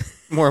makes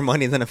more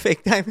money than a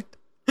fake diamond.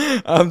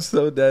 I'm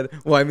so dead.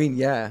 Well, I mean,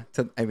 yeah.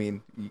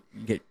 You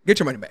get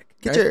your money back.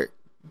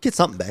 Get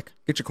something back.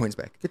 Get your coins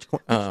back. Get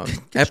your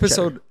coins.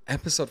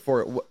 Episode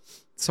 4.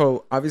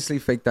 So obviously,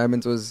 fake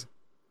diamonds was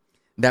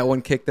that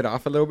one kicked it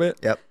off a little bit.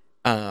 Yep.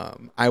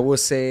 I will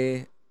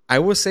say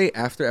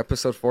after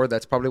episode 4,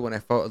 that's probably when I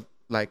felt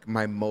like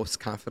my most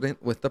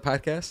confident with the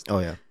podcast. Oh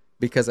yeah.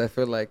 Because I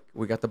feel like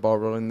we got the ball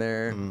rolling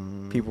there.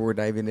 Mm-hmm. People were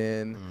diving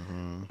in.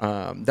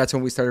 Mm-hmm. That's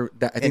when we started.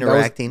 I think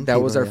interacting.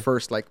 That was our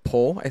first like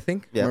poll. I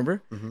think. Yeah.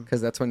 Remember? Because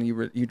that's when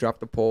you dropped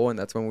the poll, and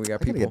that's when we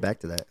got people. Get back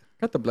to that.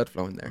 Got the blood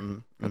flowing there.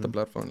 Mm-hmm. Got the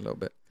blood flowing a little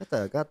bit.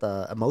 Got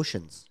the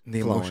emotions.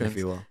 Flowing, if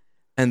you will.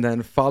 And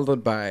then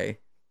followed by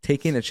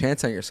taking a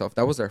chance on yourself.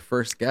 That was our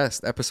first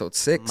guest, episode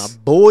 6. My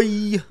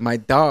boy, my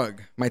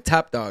dog, my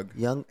top dog,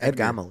 young Ed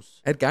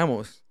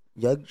Gamos.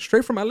 Young,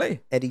 straight from LA.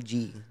 Eddie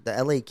G,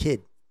 the LA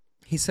kid.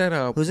 He said,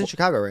 who's in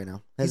Chicago right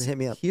now? Hasn't hit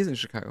me up. He's in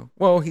Chicago.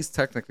 Well, he's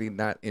technically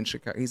not in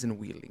Chicago. He's in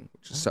Wheeling,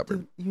 which is a suburb.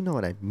 Dude, you know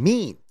what I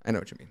mean. I know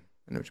what you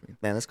mean.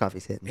 Man, this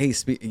coffee's hitting. Hey,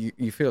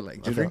 you feel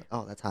like jittery?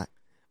 Oh, that's hot.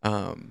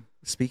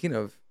 Speaking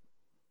of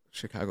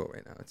Chicago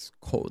right now, it's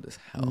cold as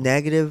hell.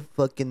 Negative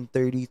fucking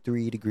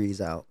 33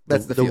 degrees out.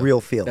 That's the real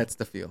feel. That's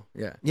the feel.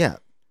 Yeah. Yeah.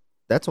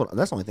 That's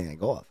the only thing I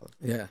go off of.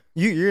 Yeah.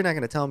 You're not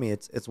gonna tell me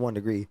it's 1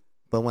 degree,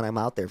 but when I'm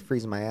out there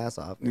freezing my ass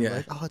off, I'm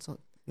like, oh, it's on.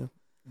 You know.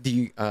 Do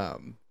you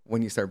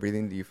when you start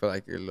breathing, do you feel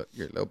like your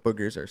little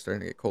boogers are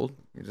starting to get cold?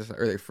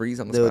 Or they freeze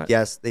on the spot?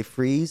 Yes, they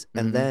freeze.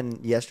 And then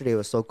yesterday it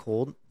was so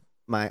cold,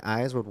 my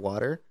eyes would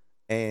water,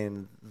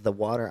 and the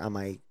water on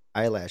my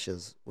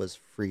eyelashes was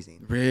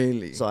freezing.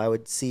 Really? So I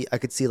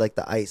could see like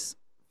the ice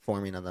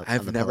forming on the.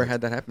 I've never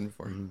had that happen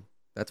before. Mm-hmm.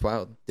 That's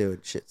wild,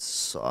 dude. Shit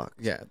sucks.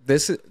 Yeah,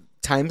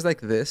 times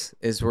like this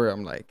is where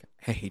I'm like,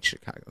 I hate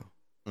Chicago.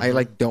 I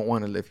don't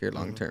want to live here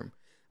long term.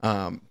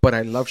 But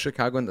I love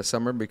Chicago in the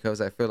summer because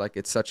I feel like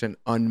it's such an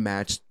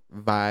unmatched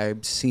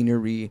vibe,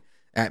 scenery,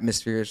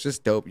 atmosphere. It's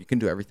just dope. You can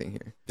do everything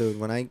here, dude.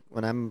 When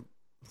I'm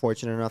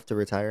fortunate enough to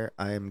retire,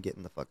 I am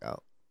getting the fuck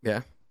out.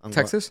 Yeah,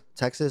 Texas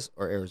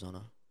or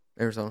Arizona.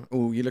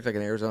 Ooh, you look like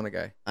an Arizona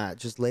guy.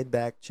 Just laid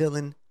back,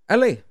 chilling.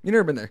 LA, you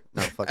never been there?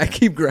 No, fuck. I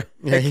keep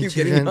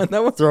getting on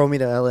that one. Throw me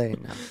to LA.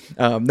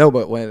 No, no,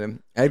 but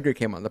when Edgar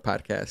came on the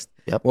podcast,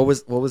 yep. What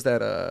was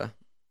that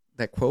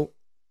quote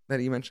that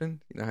he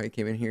mentioned? You know how he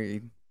came in here,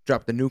 he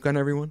dropped the nuke on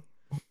everyone.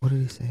 What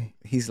did he say?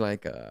 He's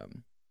like,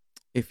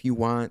 if you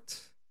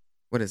want,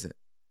 what is it?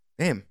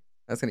 Damn,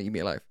 that's gonna eat me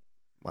alive.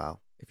 Wow.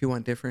 If you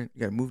want different,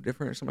 you gotta move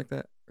different or something like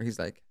that. Or he's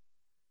like,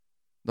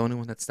 the only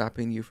one that's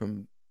stopping you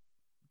from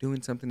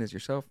doing something is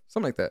yourself.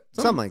 Something like that.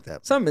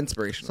 Some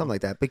inspirational. Something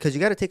like that. Because you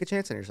got to take a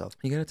chance on yourself.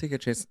 You got to take a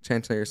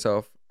chance on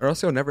yourself, or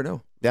else you'll never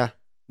know. Yeah.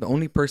 The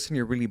only person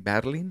you're really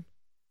battling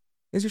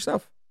is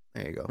yourself.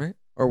 There you go. Right?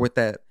 Or with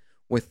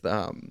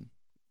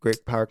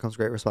great power comes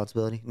great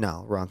responsibility.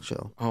 No, wrong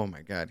show. Oh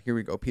my God. Here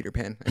we go. Peter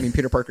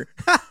Parker.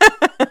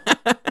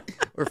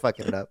 We're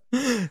fucking it up.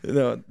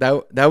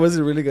 No, that was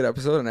a really good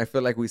episode, and I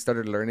feel like we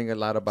started learning a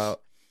lot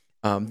about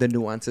the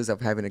nuances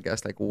of having a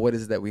guest. Like, what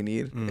is it that we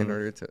need in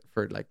order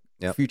for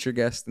future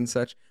guests and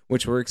such,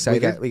 which we're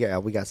excited. We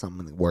got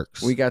something that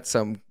works. We got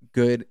some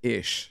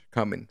good-ish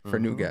coming for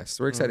new guests.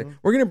 We're excited.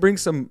 We're gonna bring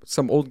some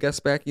old guests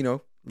back. You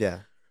know. Yeah.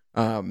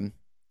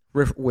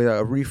 With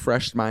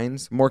refreshed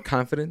minds, more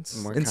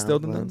confidence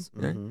instilled in them.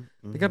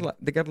 Right?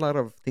 They got a lot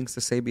of things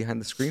to say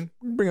behind the screen.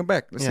 Bring them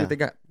back. Let's see what they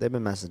got. They've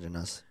been messaging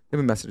us.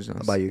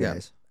 About you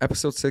guys.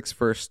 Episode 6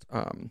 first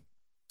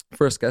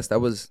guest. That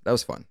was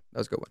fun. That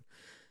was a good one.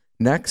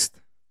 Next,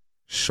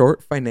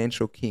 Short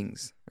Financial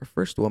Kings. Our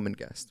first woman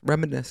guest.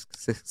 Reminisce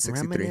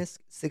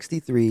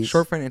 63.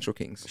 Short Financial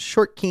Kings.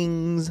 Short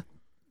Kings.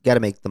 Got to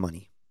make the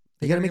money.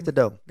 You got to make the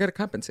dough. Got to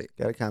compensate.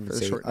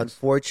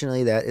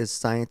 Unfortunately, that is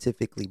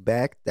scientifically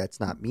backed.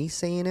 That's not me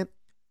saying it.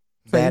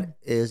 That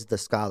is the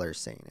scholars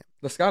saying it.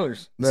 The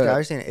scholars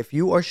saying it. If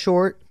you are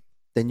short,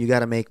 then you got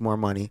to make more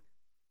money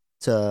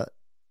to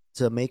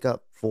make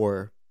up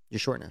for your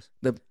shortness.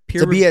 That's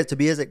what it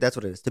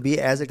is. To be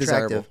as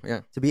attractive,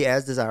 to be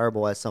as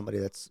desirable as somebody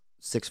that's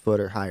 6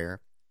 foot or higher,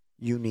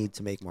 you need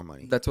to make more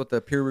money. That's what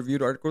the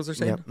peer-reviewed articles are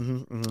saying.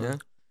 Yeah.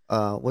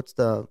 Yeah. What's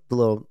the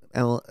little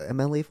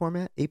MLA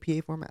format?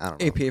 APA format? I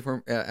don't know. APA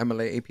form,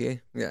 MLA,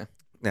 APA. Yeah.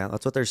 Yeah,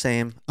 that's what they're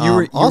saying.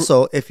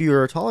 Also, if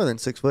you're taller than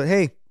 6 foot,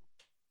 hey,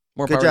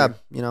 more good job.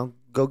 You know,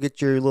 go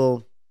get your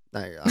little.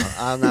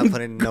 I'm not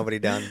putting nobody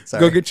down.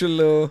 Sorry. Go get your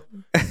little.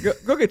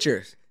 Go get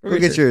yours. Go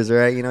get yours,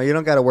 right? You know, you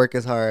don't got to work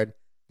as hard.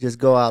 Just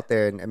go out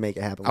there and make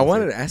it happen. I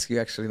wanted to ask you,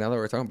 actually, now that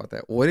we're talking about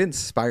that, what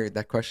inspired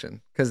that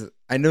question? Because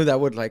I know that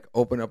would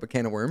open up a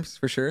can of worms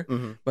for sure.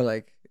 Mm-hmm.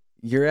 But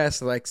your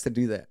ass likes to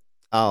do that.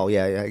 Oh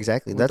yeah,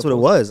 exactly. That's what it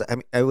was. I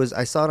mean,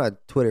 I saw it on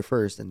Twitter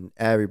first, and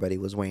everybody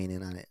was weighing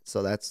in on it.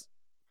 So that's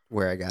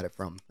where I got it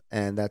from,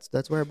 and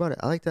that's where I bought it.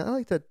 I like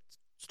to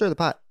stir the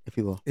pot, if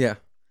you will. Yeah.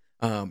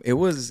 It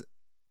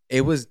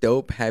was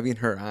dope having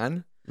her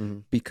on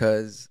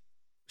because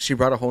she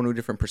brought a whole new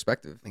different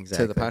perspective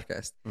to the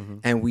podcast. Mm-hmm.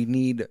 And we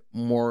need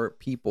more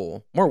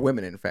people, more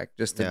women, in fact,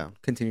 just to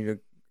continue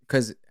to,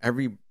 because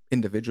every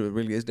individual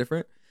really is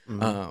different.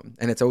 Mm-hmm.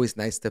 And it's always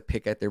nice to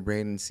pick at their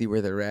brain and see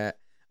where they're at.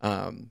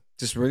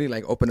 Just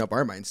really open up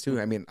our minds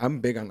too. I mean, I'm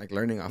big on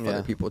learning off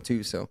other people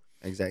too. So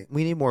exactly.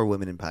 We need more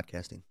women in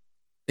podcasting.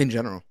 In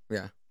general.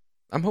 Yeah.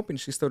 I'm hoping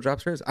she still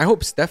drops hers. I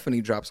hope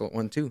Stephanie drops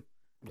one too.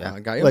 Yeah.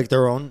 Like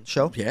their own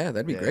show. Yeah.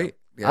 That'd be great.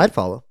 Yeah. I'd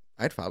follow.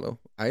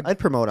 I'd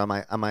promote on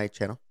my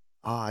channel.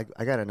 Oh,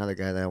 I got another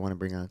guy that I want to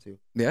bring on too.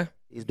 Yeah.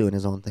 He's doing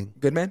his own thing.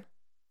 Good man.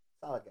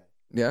 Solid guy.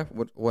 Yeah.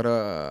 What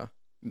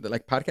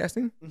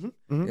podcasting? Mm-hmm.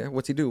 Mm-hmm. Yeah.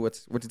 What's he do?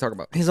 What's he talk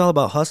about? He's all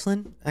about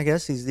hustling. I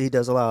guess he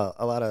does a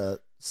lot of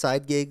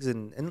side gigs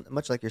and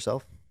much like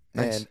yourself.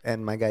 Nice.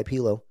 And my guy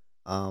Pilo.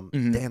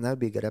 Damn, that would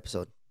be a good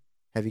episode.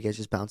 Have you guys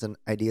just bouncing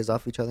ideas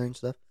off each other and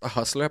stuff? A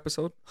hustler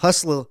episode?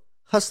 Hustler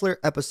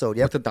episode.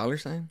 Yep. With the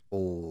 $sign?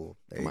 Oh,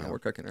 there you go. We're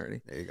cooking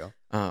already. There you go.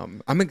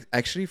 I'm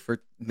actually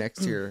for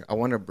next year. I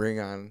want to bring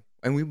on,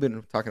 and we've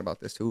been talking about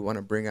this too. We want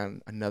to bring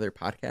on another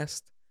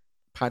podcasting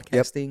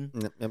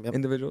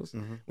individuals.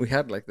 Mm-hmm. We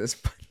had this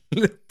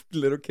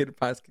little kid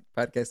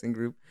podcasting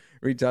group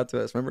reach out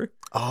to us. Remember?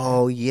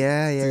 Oh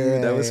yeah.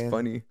 Dude, that was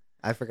funny.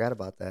 I forgot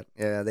about that.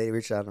 Yeah, they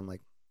reached out. And I'm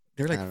like,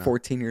 they're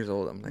 14 years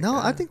old. I'm like, no,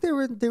 I think they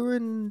were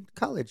in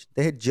college.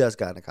 They had just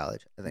gotten to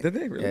college. I think. Did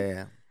they really?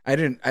 Yeah. I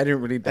didn't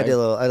really. I did a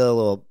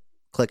little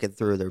clicking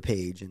through their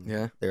page,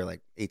 and they're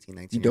like 18,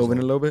 19 You dove in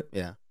a little bit?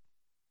 Yeah.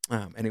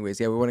 Anyways,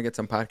 we want to get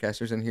some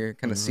podcasters in here,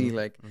 kind of see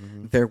like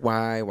their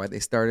why they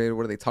started,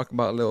 what do they talk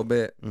about a little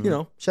bit, you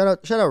know. Shout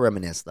out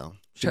Reminisce though.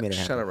 She made it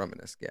happen. Shout out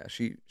Reminisce. Yeah,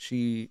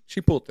 she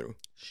pulled through.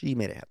 She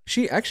made it happen.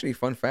 She actually,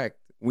 fun fact,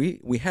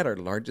 we had our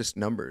largest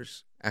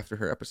numbers after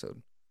her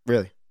episode.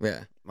 Really?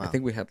 Yeah. Wow. I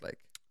think we had like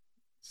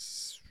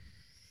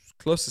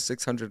close to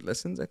 600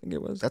 listens, I think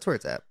it was. That's where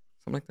it's at.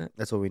 Something like that.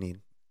 That's what we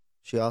need.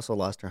 She also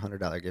lost her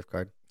 $100 gift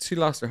card. She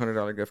lost her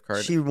 $100 gift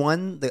card. She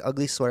won the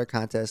ugly sweater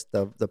contest.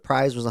 The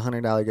prize was a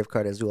 $100 gift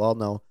card, as you all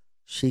know.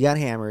 She got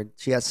hammered.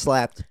 She got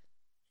slapped.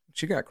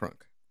 She got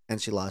crunk. And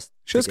she lost.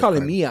 She was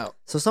calling me out.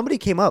 So somebody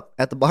came up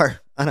at the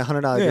bar on a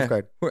 $100 gift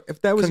card.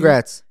 If that was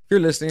congrats. If you're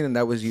listening and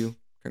that was you,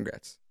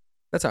 congrats.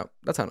 That's on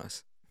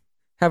us.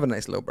 Have a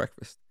nice little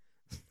breakfast.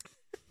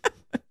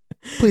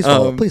 Please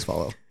follow. Please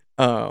follow.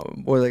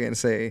 What was I gonna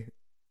say?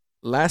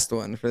 Last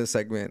one for the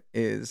segment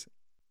is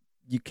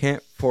you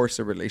can't force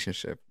a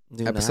relationship.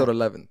 Episode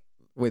 11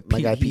 with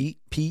my guy Pete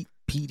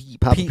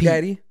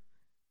Daddy.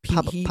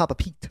 Papa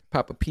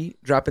Pete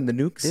dropping the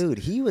nukes. Dude,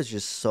 he was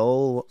just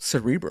so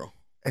cerebral.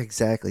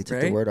 Exactly.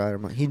 Took the word out of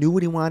my mouth. He knew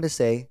what he wanted to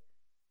say,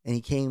 and he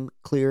came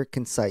clear,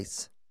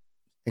 concise,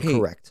 and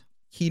correct.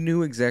 He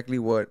knew exactly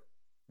what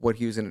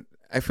he was in.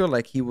 I feel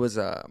like he was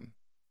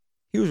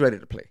ready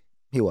to play.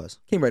 He was.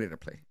 Came ready to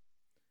play.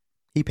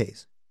 He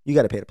pays. You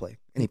got to pay to play,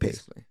 and he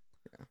pays.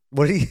 Yeah.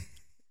 What did he say?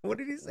 What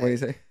did he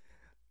say?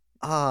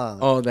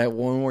 That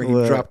one where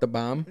he dropped the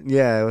bomb.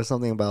 Yeah, it was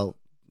something about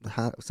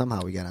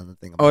somehow we got on the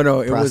thing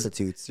about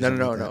prostitutes.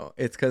 No.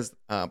 It's because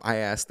I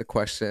asked the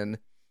question,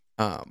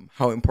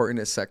 how important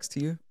is sex to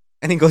you?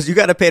 And he goes, "You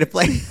got to pay to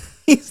play."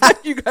 He's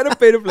like, "You got to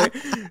pay to play."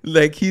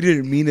 Like he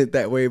didn't mean it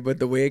that way, but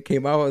the way it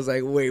came out, I was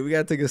like, "Wait, we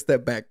got to take a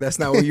step back. That's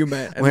not what you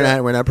meant."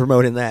 We're not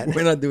promoting that.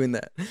 We're not doing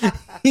that.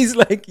 He's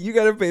like, "You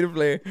got to pay to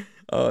play."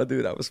 Oh,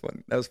 dude, that was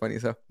fun. That was funny.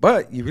 So,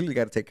 but you really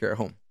got to take care of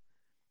home.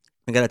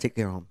 I got to take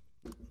care of home.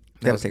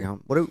 Got to take care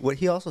of home. What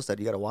he also said,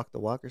 you got to walk the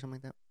walk or something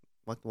like that.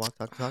 Walk the walk,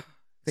 talk the talk.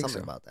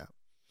 Something about that.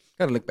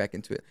 Got to look back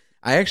into it.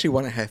 I actually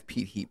want to have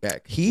Pete Heat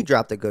back. He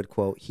dropped a good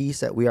quote. He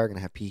said, "We are going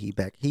to have Pete Heat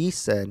back." He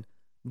said,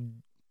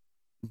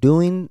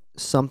 "Doing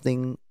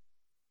something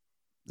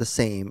the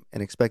same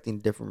and expecting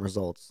different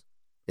results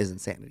is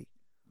insanity."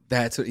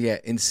 That's what,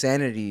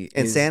 insanity.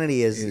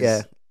 Insanity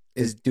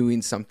is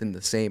doing something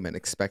the same and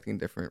expecting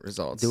different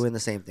results. Doing the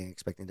same thing,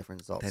 expecting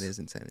different results. That is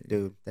insanity.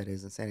 Dude, that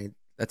is insanity.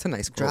 That's a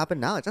nice quote. Dropping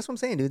knowledge. That's what I'm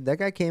saying, dude. That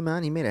guy came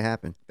on. He made it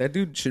happen. That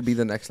dude should be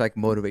the next like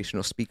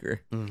motivational speaker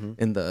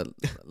in the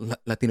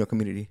Latino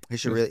community. He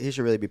should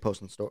really be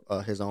posting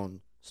his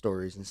own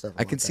stories and stuff.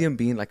 I can see him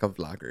being like a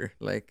vlogger,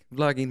 like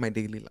vlogging my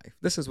daily life.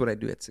 This is what I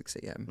do at 6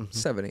 a.m.,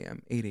 7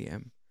 a.m., 8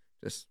 a.m.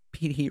 Just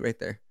Pete Heat right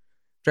there.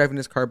 Driving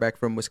his car back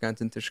from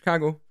Wisconsin to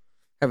Chicago.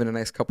 Having a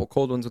nice couple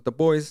cold ones with the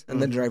boys, and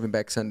then driving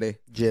back Sunday.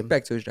 Gym.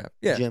 Back to his job.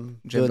 Yeah.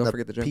 Gym. Don't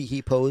forget the gym. Pete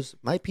Heat pose.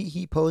 My Pete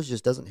Heat pose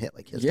just doesn't hit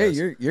like his. Yeah, does.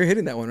 you're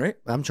hitting that one, right?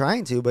 I'm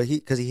trying to, but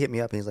because he hit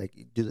me up and he's like,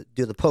 do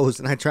the pose,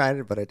 and I tried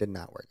it, but it did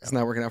not work out. It's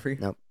not working out for you?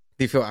 Nope.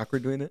 Do you feel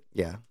awkward doing it?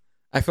 Yeah.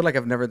 I feel like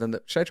I've never done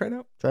that. Should I try it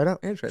out? Try it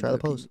out. Yeah, try the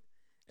pose.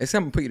 It's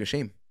going to put you to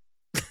shame.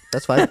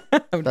 That's fine.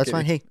 That's kidding.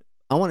 fine. Hey,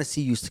 I want to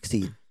see you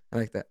succeed. I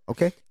like that.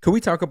 Okay. Could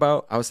we talk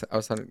about, I was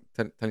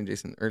telling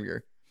Jason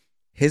earlier,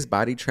 his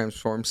body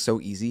transforms so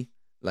easy.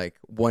 Like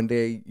one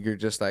day you're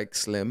just like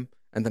slim,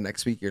 and the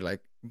next week you're like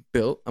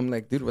built. I'm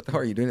like, dude, what the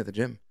hell are you doing at the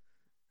gym?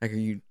 Like,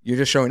 you're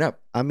just showing up.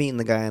 I'm meeting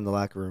the guy in the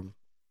locker room,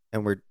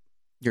 and we're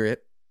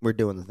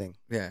doing the thing.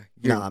 Yeah.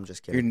 No, I'm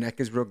just kidding. Your neck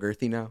is real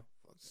girthy now.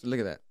 So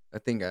look at that.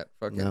 That thing got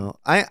fucking. No,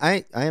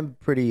 I am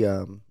pretty.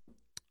 I'm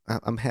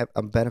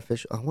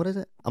beneficial. What is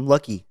it? I'm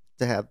lucky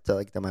to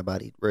that my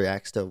body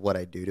reacts to what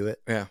I do to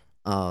it. Yeah.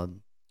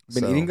 Been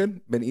eating good?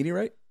 Been eating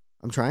right?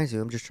 I'm trying to.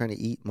 I'm just trying to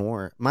eat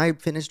more. My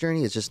fitness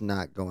journey is just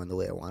not going the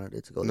way I wanted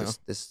it to go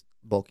this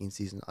bulking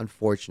season,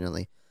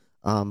 unfortunately.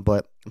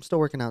 But I'm still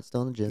working out,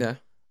 still in the gym. Yeah.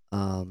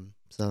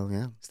 So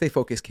yeah. Stay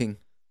focused, King.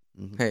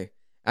 Mm-hmm. Hey,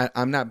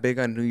 I'm not big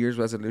on New Year's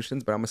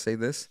resolutions, but I'm gonna say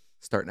this: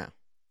 start now.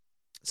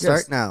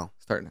 Start now.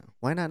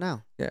 Why not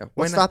now? Yeah.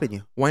 What's stopping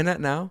you? Why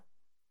not now?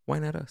 Why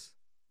not us?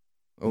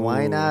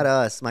 Why not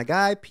us? My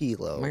guy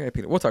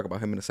Pilo. We'll talk about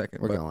him in a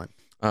second. We're going.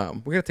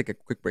 We're gonna take a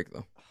quick break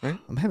though. Right?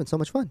 I'm having so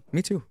much fun.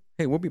 Me too.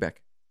 Hey, we'll be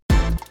back.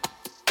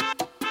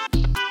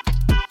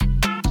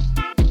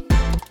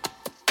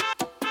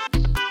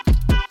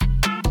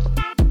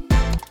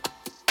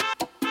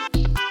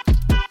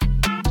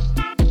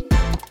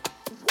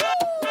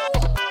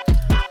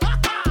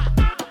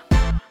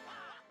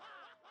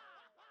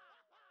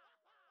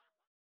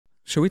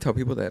 Should we tell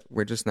people that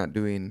we're just not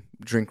doing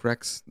drink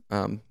recs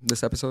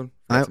this episode?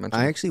 I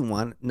actually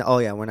want. Oh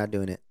yeah, we're not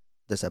doing it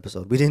this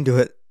episode. We didn't do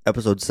it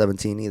episode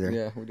 17 either.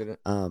 Yeah, we didn't.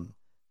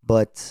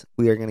 But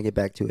we are gonna get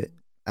back to it.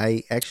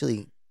 I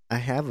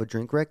have a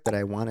drink rec that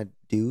I want to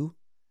do,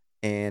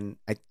 and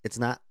it's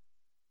not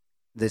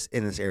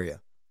in this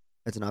area.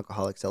 It's an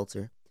alcoholic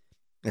seltzer.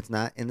 It's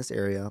not in this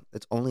area.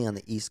 It's only on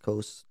the East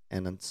Coast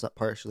and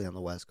partially on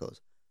the West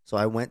Coast. So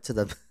I went to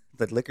the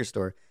the liquor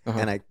store,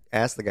 and I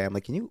asked the guy, I'm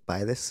like, "Can you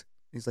buy this?"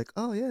 He's like,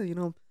 "Oh yeah,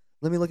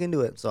 let me look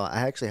into it." So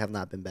I actually have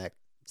not been back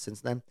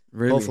since then.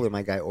 Really? Hopefully,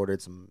 my guy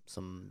ordered some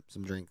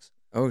drinks.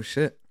 Oh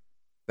shit,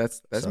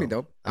 that's me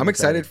dope. I'm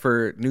excited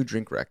for new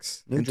drink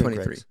recs in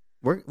 23.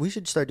 We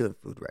should start doing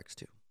food recs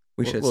too.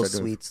 We should little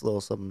start doing sweets,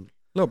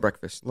 little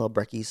breakfast, little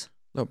brekkies,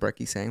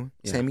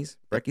 Sammys,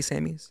 brekkie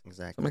Sammys,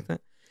 exactly, something like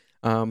that.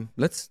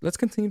 Let's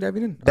continue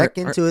diving in. Back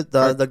into it.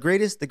 The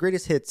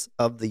greatest hits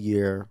of the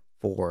year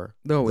for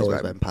the Always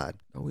Vibin Pod.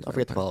 Don't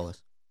forget to follow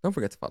us. Don't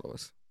forget to follow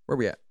us. Where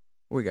we at?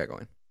 What we got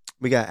going?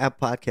 We got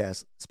Apple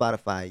Podcasts,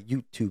 Spotify,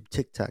 YouTube,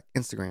 TikTok,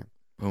 Instagram.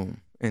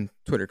 Boom. And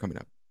Twitter coming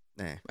up.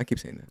 Nah. I keep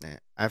saying that. Nah.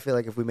 I feel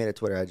like if we made a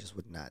Twitter, I just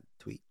would not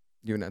tweet.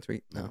 You would not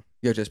tweet? No.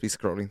 You'll just be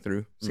scrolling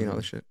through, seeing all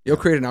this shit. You'll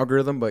create an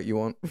algorithm, but you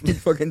won't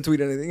fucking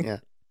tweet anything.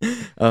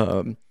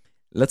 Yeah.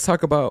 Let's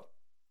talk about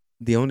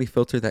the only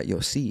filter that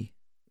you'll see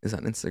is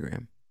on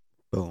Instagram.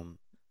 Boom.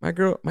 My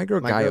girl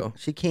Gaio.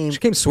 She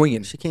came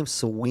swinging. She came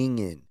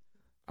swinging.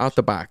 Out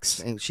the box.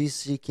 And she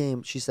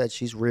said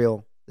she's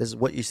real. This is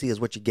what you see is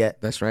what you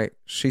get. That's right.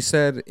 She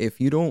said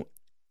if you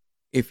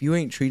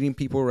ain't treating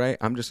people right,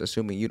 I'm just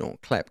assuming you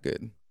don't clap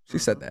good. She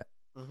said that.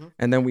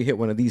 And then we hit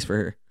one of these for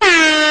her.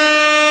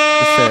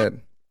 She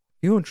said,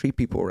 you don't treat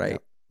people right.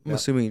 Yep. I'm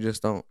assuming you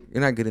just don't.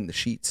 You're not good in the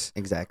sheets.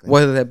 Exactly.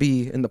 Whether that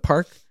be in the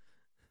park.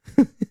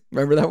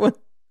 Remember that one?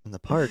 In the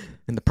park.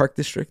 In the park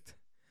district.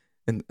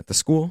 At the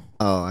school.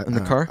 Oh, in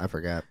the car. I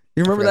forgot.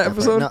 You remember that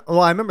episode? No,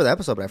 well, I remember the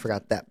episode, but I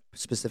forgot that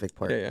specific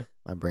part. Yeah.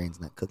 My brain's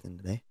not cooking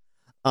today.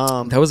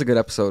 That was a good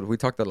episode. We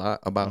talked a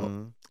lot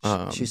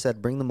about. She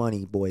said, "Bring the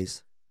money,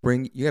 boys.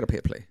 You got to pay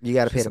to play. You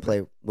got to pay to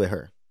play with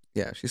her."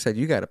 Yeah, she said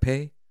you got to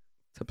pay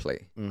to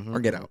play or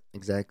get out.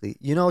 Exactly.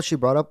 She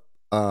brought up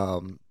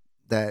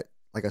that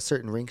like a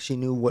certain ring. She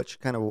knew which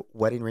kind of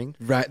wedding ring.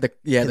 Right.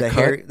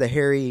 The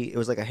Harry. It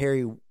was like a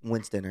Harry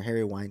Winston or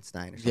Harry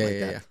Weinstein or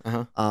something like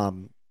that. Yeah.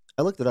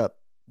 I looked it up.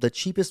 The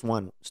cheapest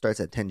one starts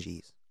at 10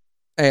 G's.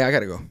 Hey, I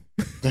gotta go.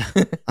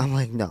 I'm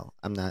like, no,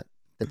 I'm not.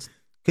 That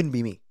couldn't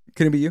be me.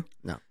 Couldn't it be you?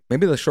 No.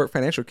 Maybe the short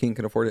financial king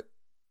can afford it.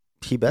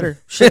 He better.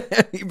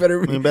 You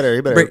better. You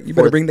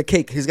better bring the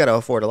cake. He's got to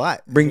afford a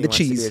lot. Bring the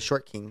cheese. To be a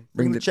short king.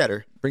 Bring the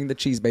cheddar. Bring the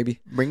cheese, baby.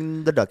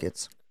 Bring the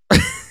ducats.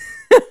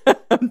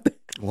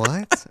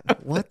 What?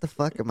 What the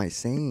fuck am I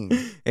saying?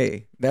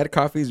 Hey, that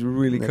coffee's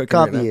really cooking.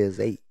 Coffee right now. is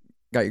 8.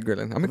 Got you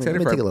grilling. I'm excited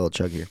for it. Let me take a little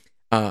chug here.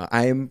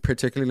 I am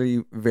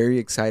particularly very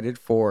excited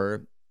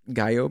for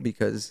Gaio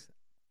because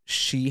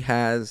she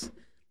has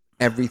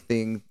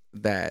everything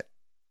that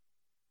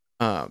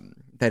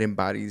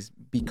embodies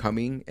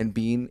becoming and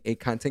being a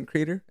content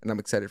creator, and I'm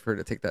excited for her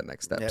to take that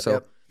next step.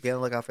 Be on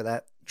the lookout for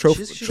that.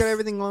 She's got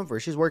everything going for her.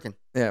 She's working.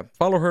 Yeah,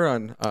 follow her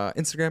on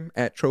Instagram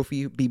at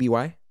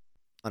 @trophybby_.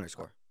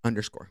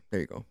 There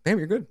you go. Damn,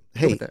 you're good.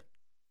 Hey, with that.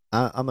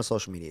 I'm a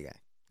social media guy.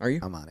 Are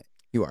you? I'm on it.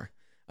 You are.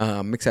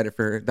 I'm excited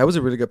for her. That was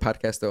a really good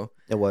podcast, though.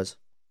 It was.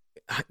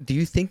 Do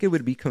you think it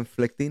would be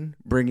conflicting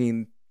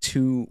bringing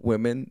two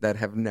women that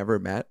have never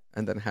met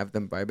and then have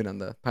them vibing on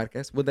the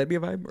podcast? Would that be a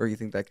vibe, or you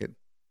think that could?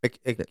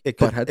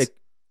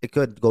 It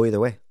could go either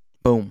way.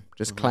 Boom,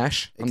 just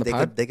clash on the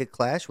pod. They could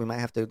clash. We might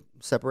have to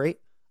separate.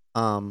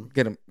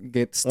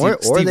 Get Steve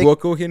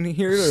Wilco in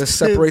here to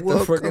separate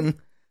the fucking.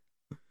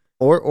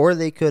 Or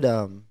they could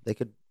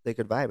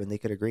vibe and they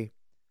could agree.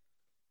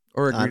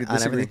 Or agree to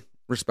disagree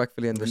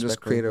respectfully, and then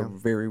just create a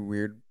very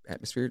weird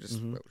atmosphere.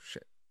 Just oh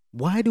shit.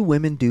 Why do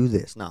women do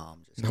this? No,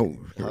 I'm just no.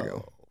 Here we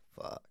go.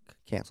 Fuck,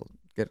 canceled.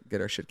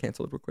 Get our shit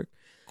canceled real quick.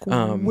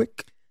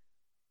 Quick.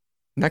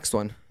 Next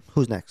one.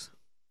 Who's next?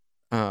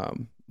 I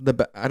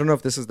don't know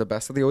if this is the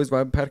best of the Always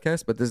Vibin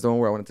podcast, but this is the one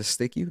where I wanted to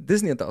stick you.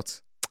 Disney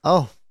adults.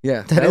 Oh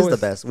yeah, that is the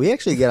best. We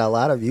actually get a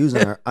lot of views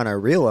on our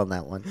reel on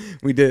that one.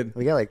 We did.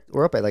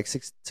 We're up at like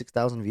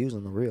 6,000 views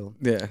on the reel.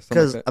 Yeah,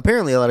 because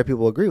apparently a lot of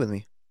people agree with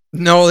me.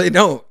 No, they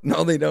don't.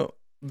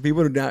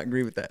 People do not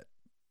agree with that.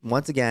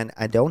 Once again,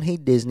 I don't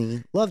hate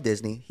Disney. Love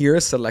Disney. You're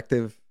a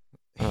selective.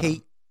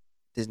 Hate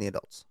Disney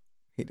adults.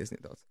 Hate Disney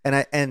adults.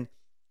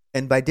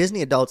 And by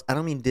Disney adults, I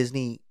don't mean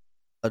Disney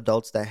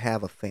adults that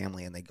have a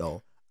family and they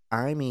go.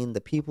 I mean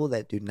the people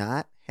that do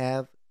not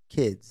have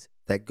kids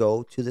that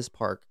go to this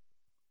park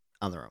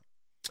on their own.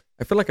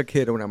 I feel like a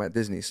kid when I'm at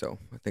Disney, so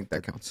I think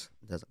that counts.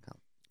 It doesn't count.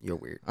 You're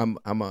weird.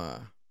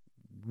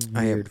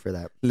 I am for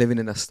that. Living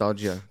in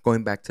nostalgia,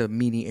 going back to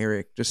Meanie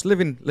Eric, just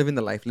living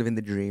the life, living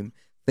the dream.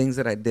 Things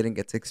that I didn't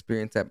get to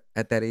experience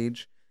at that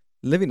age,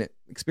 living it,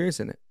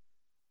 experiencing it,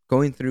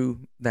 going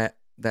through that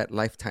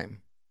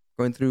lifetime,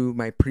 going through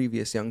my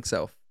previous young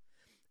self,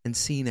 and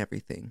seeing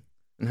everything,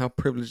 and how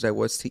privileged I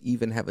was to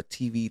even have a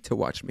TV to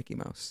watch Mickey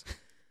Mouse,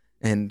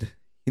 and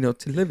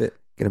to live it.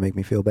 Gonna make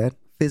me feel bad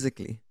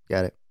physically.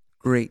 Got it.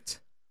 Great,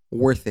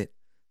 worth it.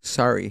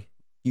 Sorry,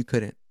 you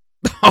couldn't.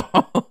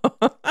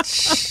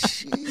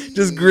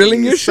 Just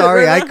grilling your shit.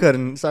 Sorry, I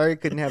couldn't. Sorry, I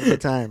couldn't have a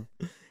good time.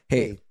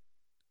 Hey,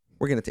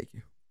 we're gonna take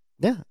you.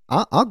 Yeah,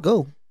 I'll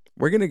go.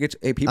 We're gonna get you.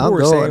 Hey, people I'll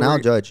were go saying and I'll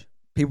judge.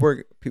 I'm gonna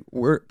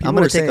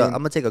take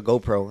a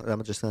GoPro and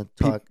I'm just gonna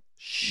talk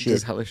shit.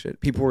 Just hella shit.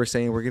 People were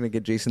saying we're gonna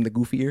get Jason the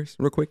Goofy ears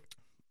real quick.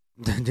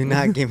 Do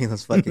not give me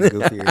those fucking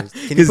goofy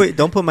ears.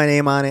 Don't put my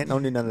name on it.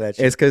 Don't do none of that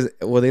shit. It's because,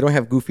 they don't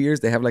have goofy ears.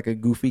 They have like a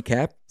goofy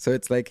cap. So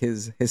it's like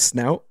his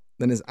snout,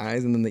 then his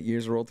eyes, and then the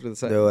ears roll to the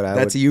side. Dude,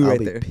 That's you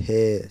right there.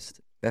 Pissed.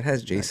 That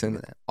has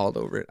Jason all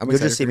over it. You'll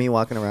just see me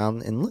walking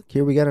around, and look,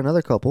 here we got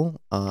another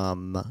couple.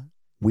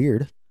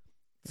 Weird.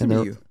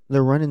 And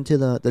they're running to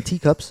the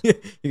teacups. You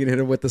can hit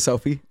them with the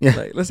selfie. Yeah.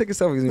 Like, let's take a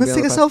selfie. Let's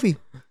take a selfie.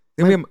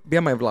 Be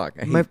on my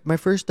vlog. My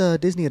first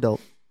Disney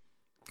adult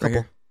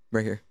couple.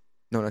 Right here.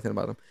 Know nothing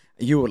about them.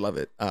 You would love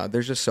it.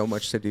 There's just so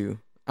much to do.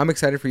 I'm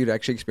excited for you to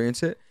actually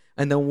experience it,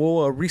 and then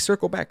we'll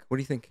recircle back. What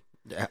do you think?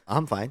 Yeah,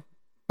 I'm fine.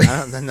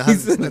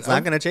 It's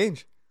not going to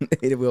change.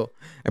 It will.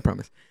 I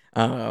promise.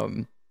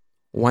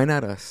 Why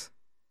not us?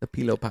 The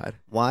Pillow Pod.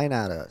 Why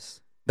not us?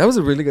 That was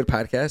a really good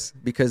podcast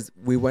because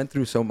we went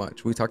through so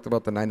much. We talked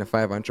about the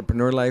 9-to-5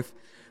 entrepreneur life.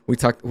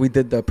 We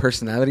did the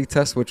personality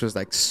test, which was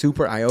like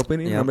super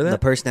eye-opening. Yep, remember that? The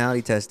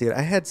personality test, dude.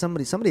 I had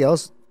somebody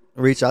else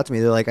reached out to me.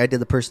 They're like, I did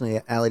the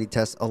personality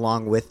test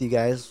along with you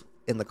guys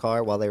in the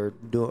car while they were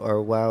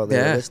were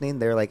listening.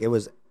 They're like, it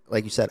was,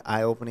 like you said,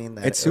 eye-opening.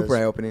 It's super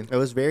eye-opening. It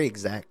was very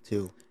exact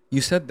too. You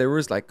said there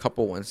was like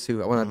couple ones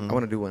too. I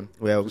want to do one.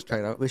 Yeah, we'll just try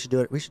it out. We should do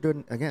it. We should do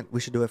it again. We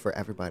should do it for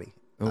everybody.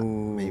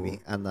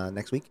 Maybe on the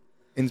next week.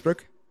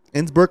 Innsbruck,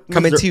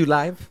 coming to you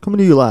live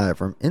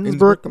from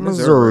Innsbruck,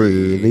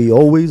 Missouri. The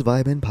Always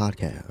Vibin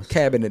Podcast,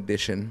 cabin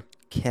edition.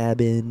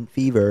 Cabin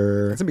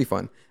fever. It's gonna be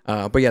fun.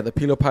 But yeah, the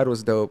Pillow Pod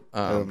was dope.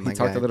 He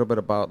talked a little bit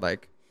about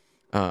like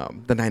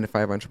the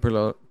 9-to-5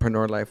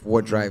 entrepreneur life,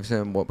 what drives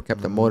him, what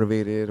kept him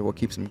motivated, what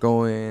keeps him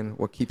going,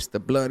 what keeps the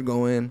blood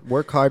going.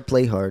 Work hard,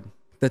 play hard.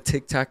 The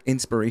TikTok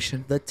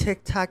inspiration. The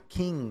TikTok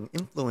king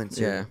influencer.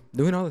 Yeah,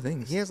 doing all the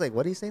things. He has like,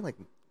 what do you say, like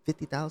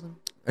 50,000?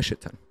 A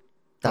shit ton.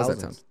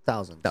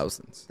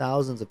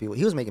 Thousands of people.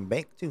 He was making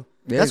bank too.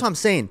 Yeah. That's what I'm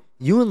saying.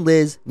 You and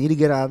Liz need to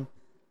get on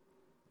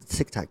the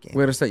TikTok game.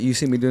 Wait a second. You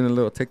see me doing a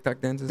little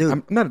TikTok dances? Dude.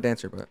 I'm not a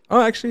dancer, but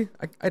actually,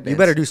 I dance. You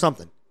better do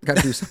something.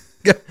 Gotta do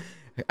something.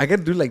 I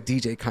gotta do like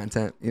DJ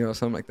content,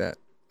 something like that.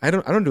 I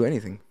don't do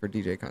anything for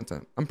DJ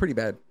content. I'm pretty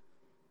bad.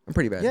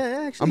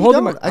 Yeah, actually.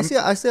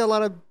 I see a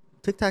lot of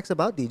TikToks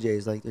about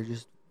DJs, like they're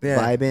just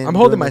vibing. I'm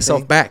holding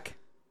myself back.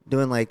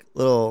 Doing like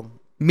little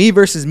me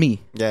versus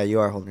me. Yeah, you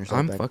are holding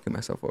yourself back. I'm fucking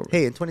myself over.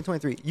 Hey, in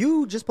 2023,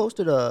 you just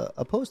posted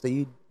a post that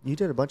you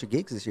did a bunch of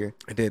gigs this year.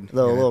 I did.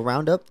 Little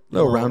roundup.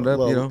 Little roundup,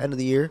 end of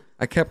the year.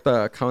 I kept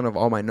a count of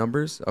all my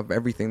numbers of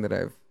everything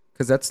that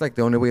because that's like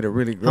the only way to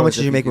really grow. How much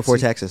did you make before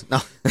taxes? No.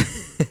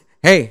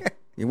 Hey,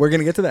 we're going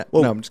to get to that.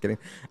 Whoa. No, I'm just kidding.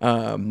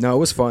 No, it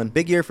was fun.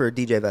 Big year for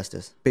DJ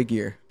Vestas. Big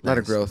year. A lot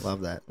of growth.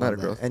 Love that. A lot of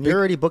growth. And you're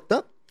already booked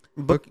up?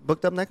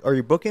 Booked up next? Are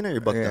you booking or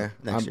you're booked up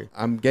next year?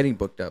 I'm getting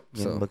booked up.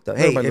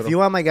 Hey, if you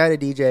want my guy to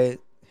DJ,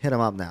 hit him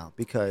up now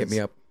because hit me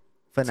up.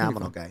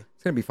 Phenomenal guy.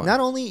 It's going to be fun. Not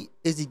only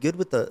is he good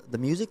with the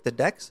music, the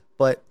decks,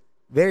 but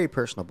very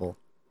personable.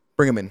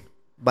 Bring him in.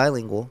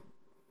 Bilingual.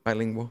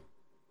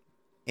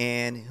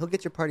 And he'll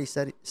get your party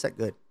set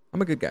good.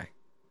 I'm a good guy.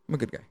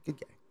 Good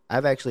guy.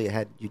 I've actually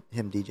had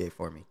him DJ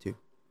for me too.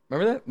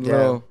 Remember that?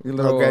 Yeah.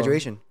 Little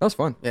graduation. That was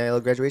fun. Yeah, a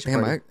little graduation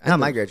party. Not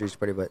my graduation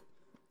party, but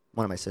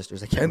one of my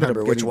sisters. I can't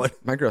remember which one.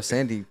 My girl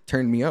Sandy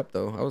turned me up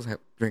though. I was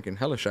drinking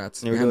hella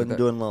shots. You were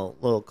doing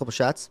little couple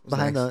shots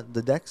behind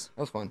the decks.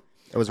 That was fun.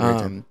 It was a great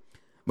time.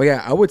 But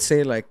yeah, I would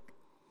say like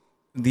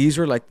these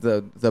were like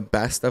the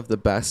best of the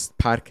best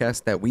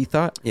podcasts that we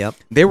thought. Yep.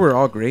 They were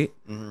all great.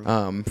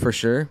 For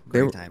sure.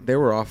 Time. They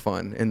were all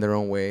fun in their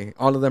own way.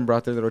 All of them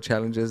brought their little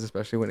challenges,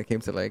 especially when it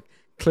came to like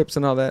clips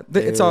and all that.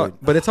 It's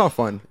all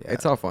fun. Yeah.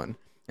 It's all fun.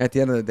 At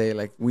the end of the day,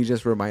 like we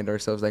just remind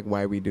ourselves like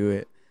why we do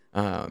it.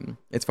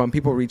 It's fun.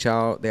 People reach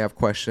out. They have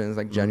questions,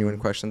 like genuine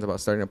questions about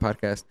starting a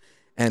podcast.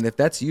 And if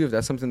that's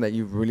something that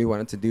you really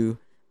wanted to do,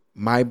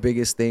 my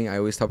biggest thing, I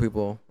always tell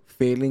people,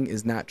 failing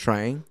is not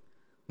trying.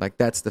 Like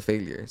that's the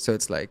failure. So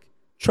it's like,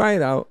 try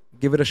it out,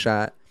 give it a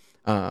shot.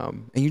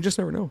 And you just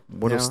never know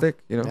what'll stick,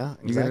 Yeah,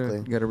 exactly.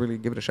 You gotta really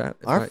give it a shot.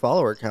 Our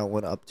follower count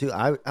went up too.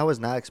 I was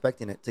not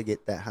expecting it to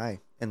get that high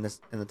in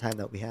the time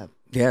that we have.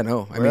 Yeah,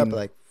 no. We're up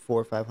like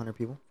 400 or 500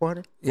 people.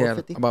 400? Yeah,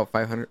 about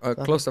 500.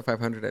 Close to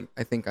 500,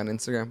 I think, on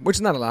Instagram, which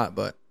is not a lot,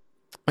 but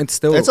it's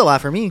still. It's a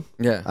lot for me.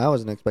 Yeah. I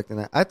wasn't expecting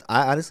that.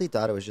 I honestly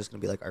thought it was just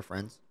going to be like our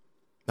friends.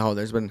 Oh,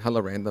 there's been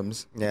hella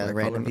randoms. Yeah, like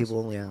random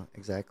people. Yeah,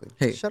 exactly.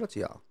 Hey, shout out to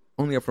y'all.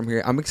 Only up from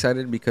here. I'm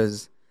excited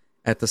because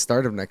at the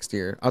start of next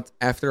year,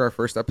 after our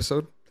first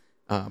episode,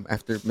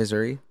 after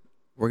Missouri,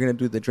 we're going to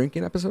do the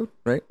drinking episode,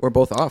 right? We're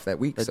both off that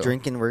week. The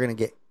drinking, we're going to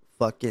get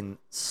fucking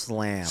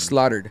slammed.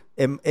 Slaughtered.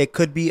 It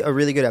could be a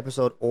really good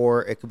episode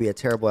or it could be a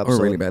terrible episode.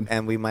 Or really bad.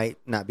 And we might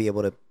not be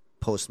able to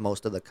post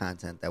most of the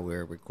content that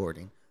we're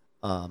recording,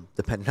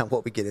 depending on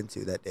what we get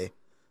into that day.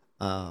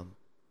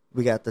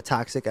 We got the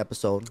toxic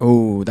episode.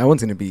 Oh, that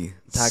one's going to be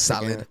toxic.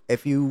 Solid.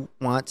 If you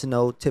want to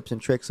know tips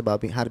and tricks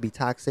about how to be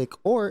toxic,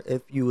 or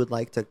if you would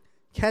like to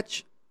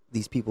catch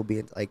these people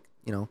being like,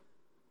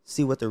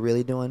 see what they're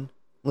really doing,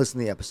 listen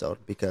to the episode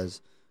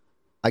because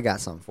I got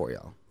something for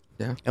y'all.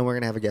 Yeah. And we're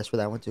going to have a guest for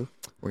that one too.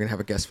 We're going to have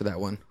a guest for that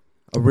one.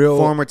 A real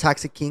former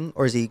Toxic King,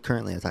 or is he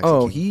currently a Toxic King?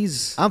 Oh,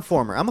 he's... I'm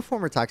former. I'm a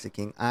former Toxic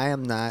King. I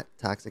am not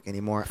toxic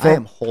anymore. I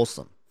am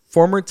wholesome.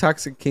 Former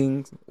Toxic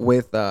King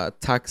with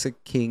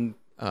Toxic King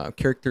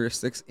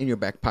characteristics in your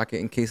back pocket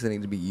in case they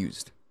need to be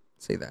used.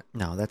 Say that.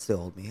 No, that's the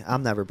old me.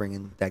 I'm never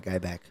bringing that guy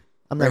back.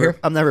 I'm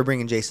never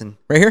bringing Jason.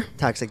 Right here?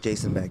 Toxic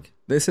Jason back.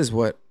 This is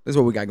what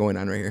we got going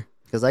on right here.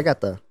 Because I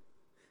got the...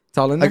 It's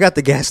all in there? I got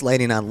the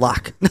gaslighting on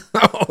lock.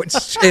 Oh,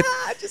 shit.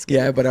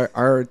 Yeah, but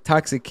our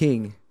Toxic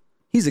King...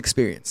 He's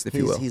experienced, if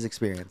you will. He's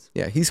experienced.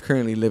 Yeah, he's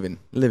currently living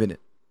it.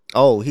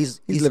 Oh, he's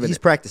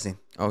practicing.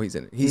 Oh, he's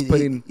in it.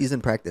 He's in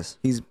practice.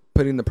 He's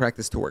putting the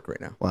practice to work right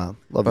now. Wow,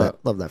 love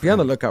that. Be on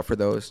the lookout for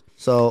those.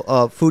 So,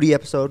 foodie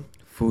episode.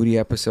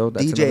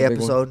 That's DJ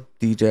episode.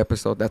 DJ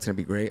episode. That's gonna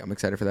be great. I'm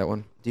excited for that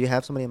one. Do you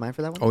have somebody in mind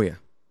for that one?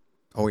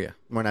 Oh yeah.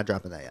 We're not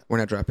dropping that yet. We're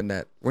not dropping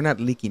that. We're not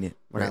leaking it.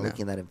 We're not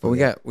leaking that info.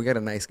 But we got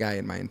a nice guy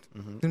in mind.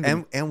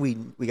 Mm-hmm. And we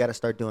got to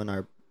start doing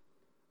our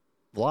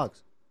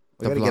vlogs.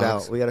 We got to get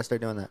out. We got to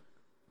start doing that.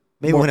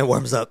 Maybe when it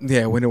warms up.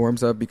 Yeah, when it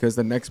warms up, because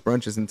the next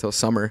brunch is until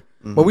summer.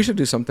 Mm-hmm. But we should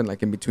do something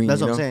like in between. That's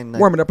what I'm saying.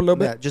 Warm it up a little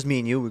bit. Yeah, just me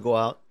and you. We go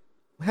out.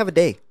 Have a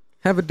day.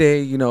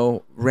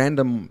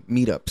 Random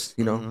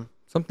meetups,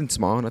 something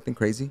small, nothing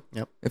crazy.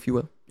 Yep. If you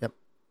will.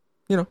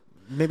 Yep.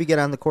 Maybe get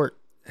on the court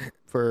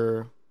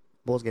for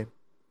Bulls game.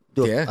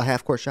 Do a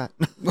half court shot.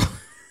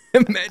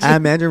 I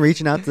imagine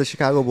reaching out to the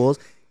Chicago Bulls.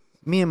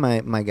 Me and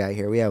my guy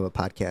here, we have a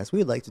podcast. We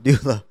would like to do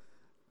the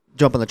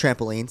jump on the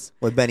trampolines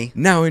with Benny.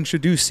 Now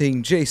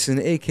introducing Jason,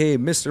 a.k.a.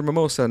 Mr.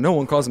 Mimosa. No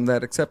one calls him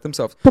that except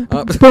himself.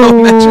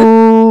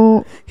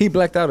 He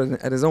blacked out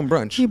at his own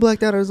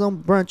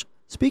brunch.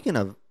 Speaking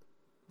of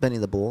Benny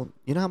the Bull,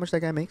 you know how much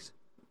that guy makes?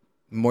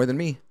 More than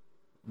me.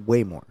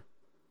 Way more.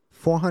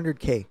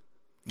 $400K.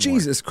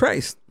 Jesus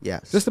Christ.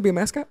 Yes. Just to be a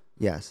mascot?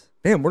 Yes.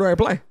 Damn, where do I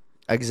apply?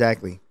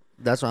 Exactly.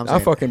 That's what I'm saying.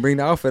 I'll fucking bring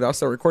the outfit. I'll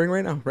start recording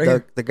right now.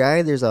 Here. The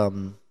guy, there's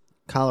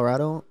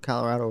Colorado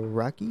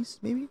Rockies,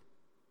 maybe?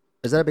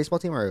 Is that a baseball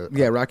team or?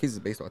 Yeah, Rockies is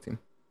a baseball team.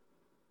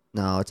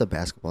 No, it's a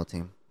basketball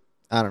team.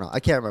 I don't know. I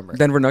can't remember.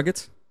 Denver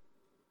Nuggets?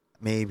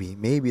 Maybe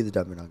the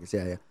Denver Nuggets.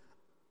 Yeah.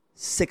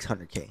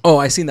 $600K. Oh,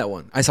 I seen that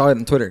one. I saw it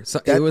on Twitter. So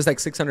it was like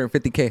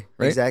 $650K,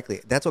 right? Exactly.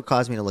 That's what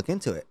caused me to look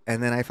into it.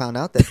 And then I found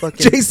out that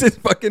fucking Jason's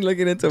fucking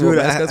looking into it. Dude,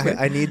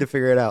 I need to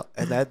figure it out.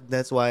 And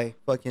that's why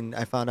fucking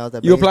I found out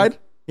that you applied?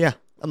 Yeah.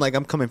 I'm like,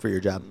 I'm coming for your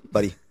job,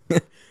 buddy.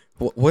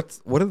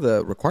 What are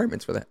the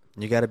requirements for that?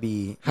 You gotta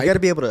be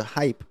able to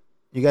hype.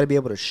 You gotta be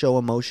able to show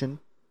emotion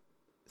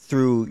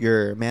through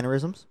your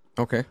mannerisms.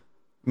 Okay.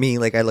 Me,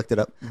 like I looked it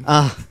up.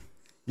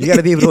 You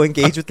gotta be able to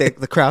engage with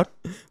the crowd.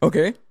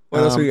 Okay.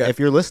 What else we got? If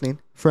you're listening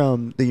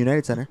from the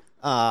United Center,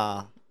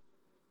 and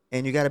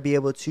you got to be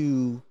able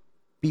to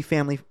be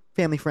family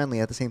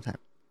friendly at the same time.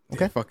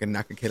 Okay, fucking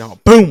knock a kid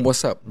out. Boom.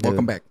 What's up? Dude,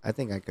 welcome back. I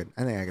think I could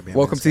be.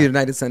 Welcome to the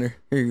United Center.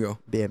 Here you go.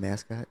 Be a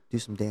mascot. Do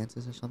some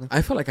dances or something.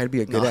 I feel like I'd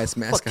be a good ass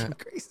mascot.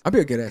 I'd be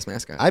a good ass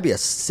mascot. I'd be a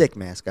sick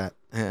mascot.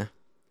 Yeah.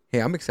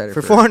 Hey, I'm excited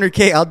for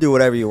 $400K. I'll do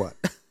whatever you want.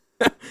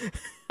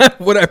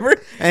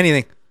 Whatever.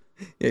 Anything.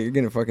 Yeah, you're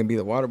gonna fucking be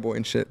the water boy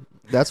and shit.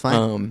 That's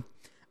fine.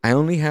 I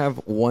only have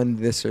one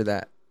this or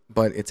that,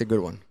 but it's a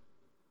good one.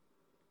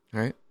 All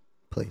right?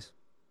 Please.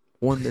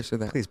 One this or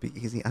that. Please be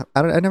easy.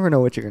 I never know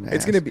what you're going to ask.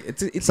 It's going to be...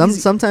 It's easy.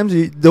 Sometimes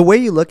the way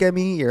you look at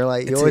me, you're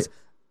like... You always...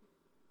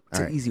 It's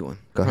an easy one.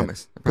 Go ahead.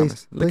 I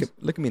promise. Look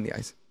at me in the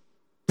eyes.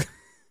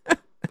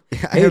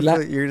 Hey, you're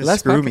going to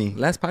screw me.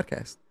 Last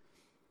podcast.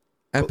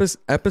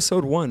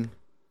 Episode 1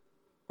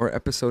 or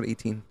episode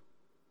 18?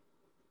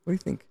 What do you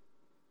think?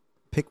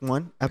 Pick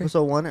one.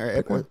 Episode 1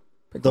 or...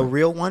 The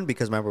real one,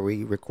 because remember,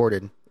 we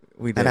recorded...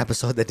 We did. An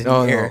episode that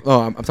didn't air.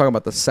 No, I'm talking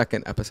about the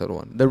second episode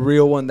one. The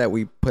real one that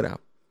we put out.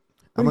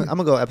 I'm going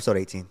to go episode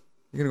 18.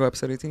 You're going to go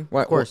episode 18?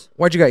 Why, of course.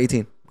 Why'd you got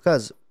 18?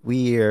 Because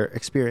we are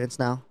experienced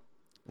now.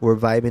 We're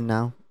vibing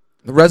now.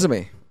 The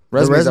resume.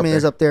 The resume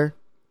is up there.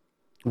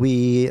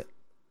 It's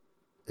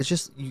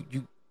just,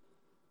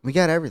 we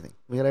got everything.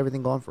 We got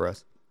everything going for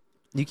us.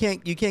 You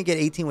can't get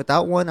 18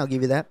 without one. I'll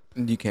give you that.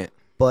 You can't.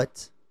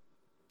 But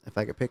if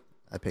I could pick,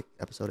 I pick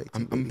episode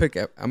 18. I'm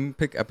gonna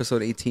pick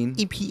episode 18.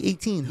 EP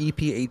 18.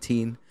 EP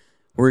 18.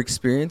 We're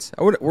experienced.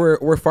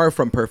 We're far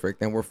from perfect,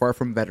 and we're far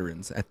from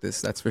veterans at this.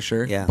 That's for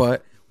sure. Yeah.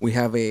 But we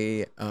have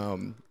a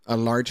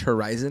large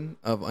horizon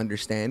of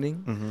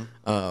understanding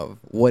of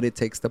what it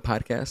takes to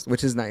podcast,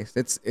 which is nice.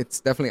 It's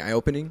definitely eye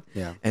opening.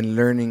 Yeah. And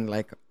learning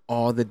like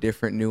all the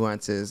different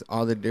nuances,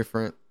 all the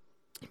different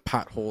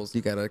potholes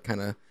you gotta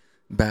kind of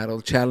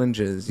battle,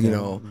 challenges, you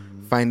know,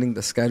 finding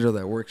the schedule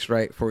that works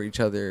right for each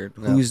other,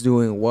 who's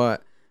doing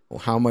what,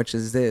 how much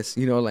is this,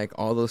 you know, like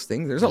all those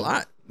things. There's a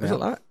lot. There's a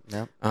lot.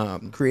 Yeah.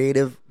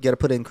 Creative, you got to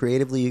put in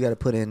creatively, you got to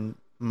put in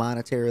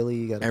monetarily,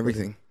 you got to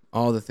everything,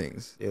 all the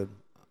things. Dude,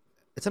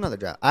 it's another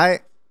job. I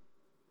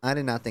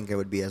did not think it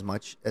would be as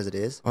much as it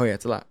is. Oh yeah,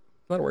 it's a lot.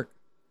 A lot of work.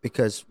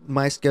 Because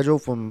my schedule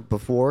from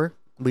before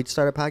we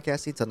started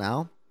podcasting till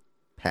now,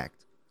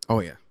 packed. Oh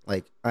yeah.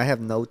 Like I have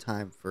no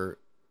time for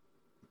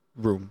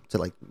room to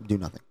like do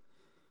nothing.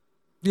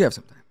 You have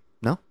some time.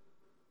 No?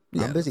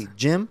 Yeah, I'm busy.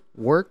 Gym,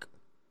 work,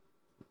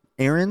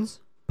 errands,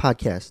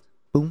 podcast.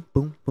 Boom,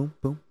 boom, boom,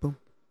 boom, boom.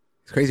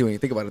 It's crazy when you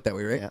think about it that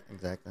way, right? Yeah,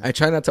 exactly. I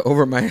try not to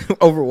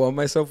overwhelm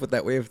myself with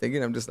that way of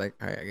thinking. I'm just like,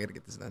 all right, I gotta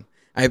get this done.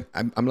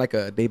 I'm like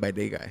a day by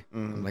day guy.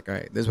 I'm like, all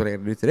right, this is what I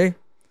gotta do today.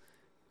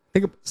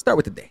 Start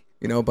with the day,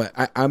 But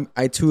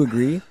I too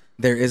agree.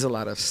 There is a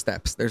lot of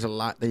steps. There's a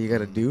lot that you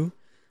gotta do.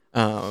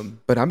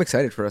 But I'm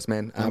excited for us,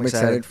 man. I'm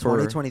excited for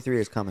 2023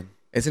 is coming.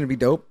 It's gonna be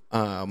dope.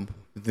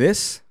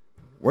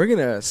 We're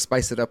gonna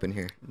spice it up in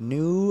here.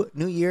 New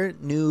year,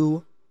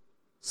 new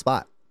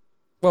spot.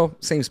 Well,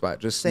 same spot,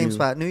 just same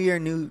spot. New year,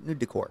 new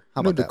decor.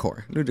 How about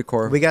that? New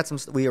decor. We got some.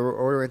 We are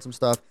ordering some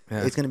stuff.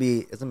 Yeah. It's gonna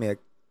be a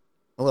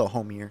little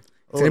homier.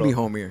 It's gonna be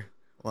homier.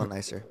 A little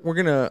nicer. We're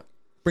gonna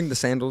bring the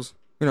sandals.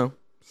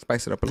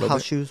 Spice it up a little bit.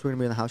 House shoes. We're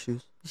gonna be in the house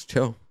shoes. Just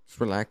chill. Just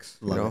relax.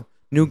 Love it.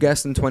 New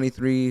guests in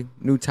 23.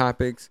 New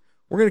topics.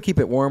 We're gonna keep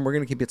it warm. We're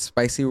gonna keep it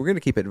spicy. We're gonna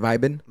keep it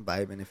vibing.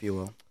 Vibing, if you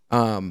will.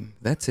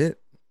 That's it.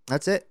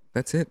 That's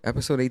it.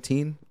 Episode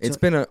 18. It's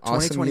been an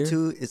awesome year.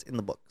 2022 is in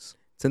the books.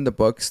 It's in the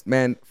books,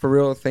 man. For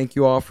real, thank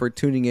you all for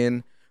tuning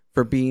in,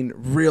 for being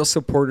real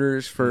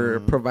supporters, for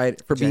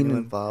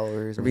genuine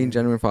followers, being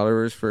genuine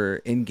followers,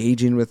 for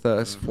engaging with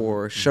us,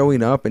 for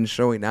showing up and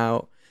showing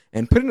out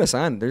and putting us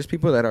on. There's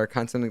people that are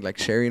constantly like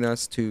sharing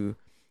us to,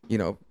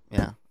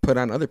 put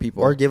on other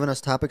people or giving us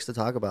topics to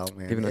talk about,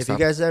 man. If you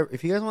guys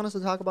want us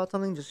to talk about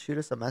something, just shoot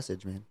us a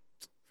message, man.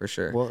 For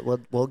sure.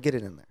 We'll get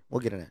it in there.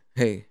 We'll get it in.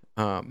 Hey,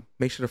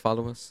 make sure to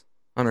follow us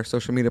on our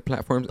social media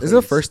platforms. Please. Is it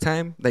the first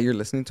time that you're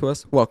listening to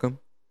us? Welcome.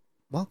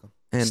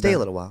 And stay a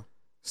little while.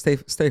 Stay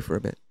for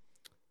a bit.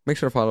 Make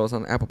sure to follow us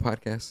on Apple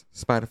Podcasts,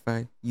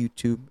 Spotify,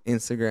 YouTube,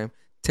 Instagram,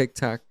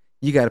 TikTok.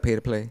 You got to pay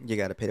to play.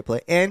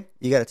 And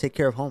you got to take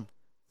care of home.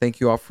 Thank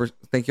you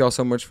all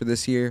so much for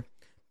this year.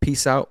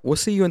 Peace out. We'll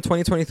see you in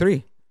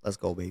 2023. Let's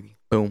go, baby.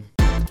 Boom.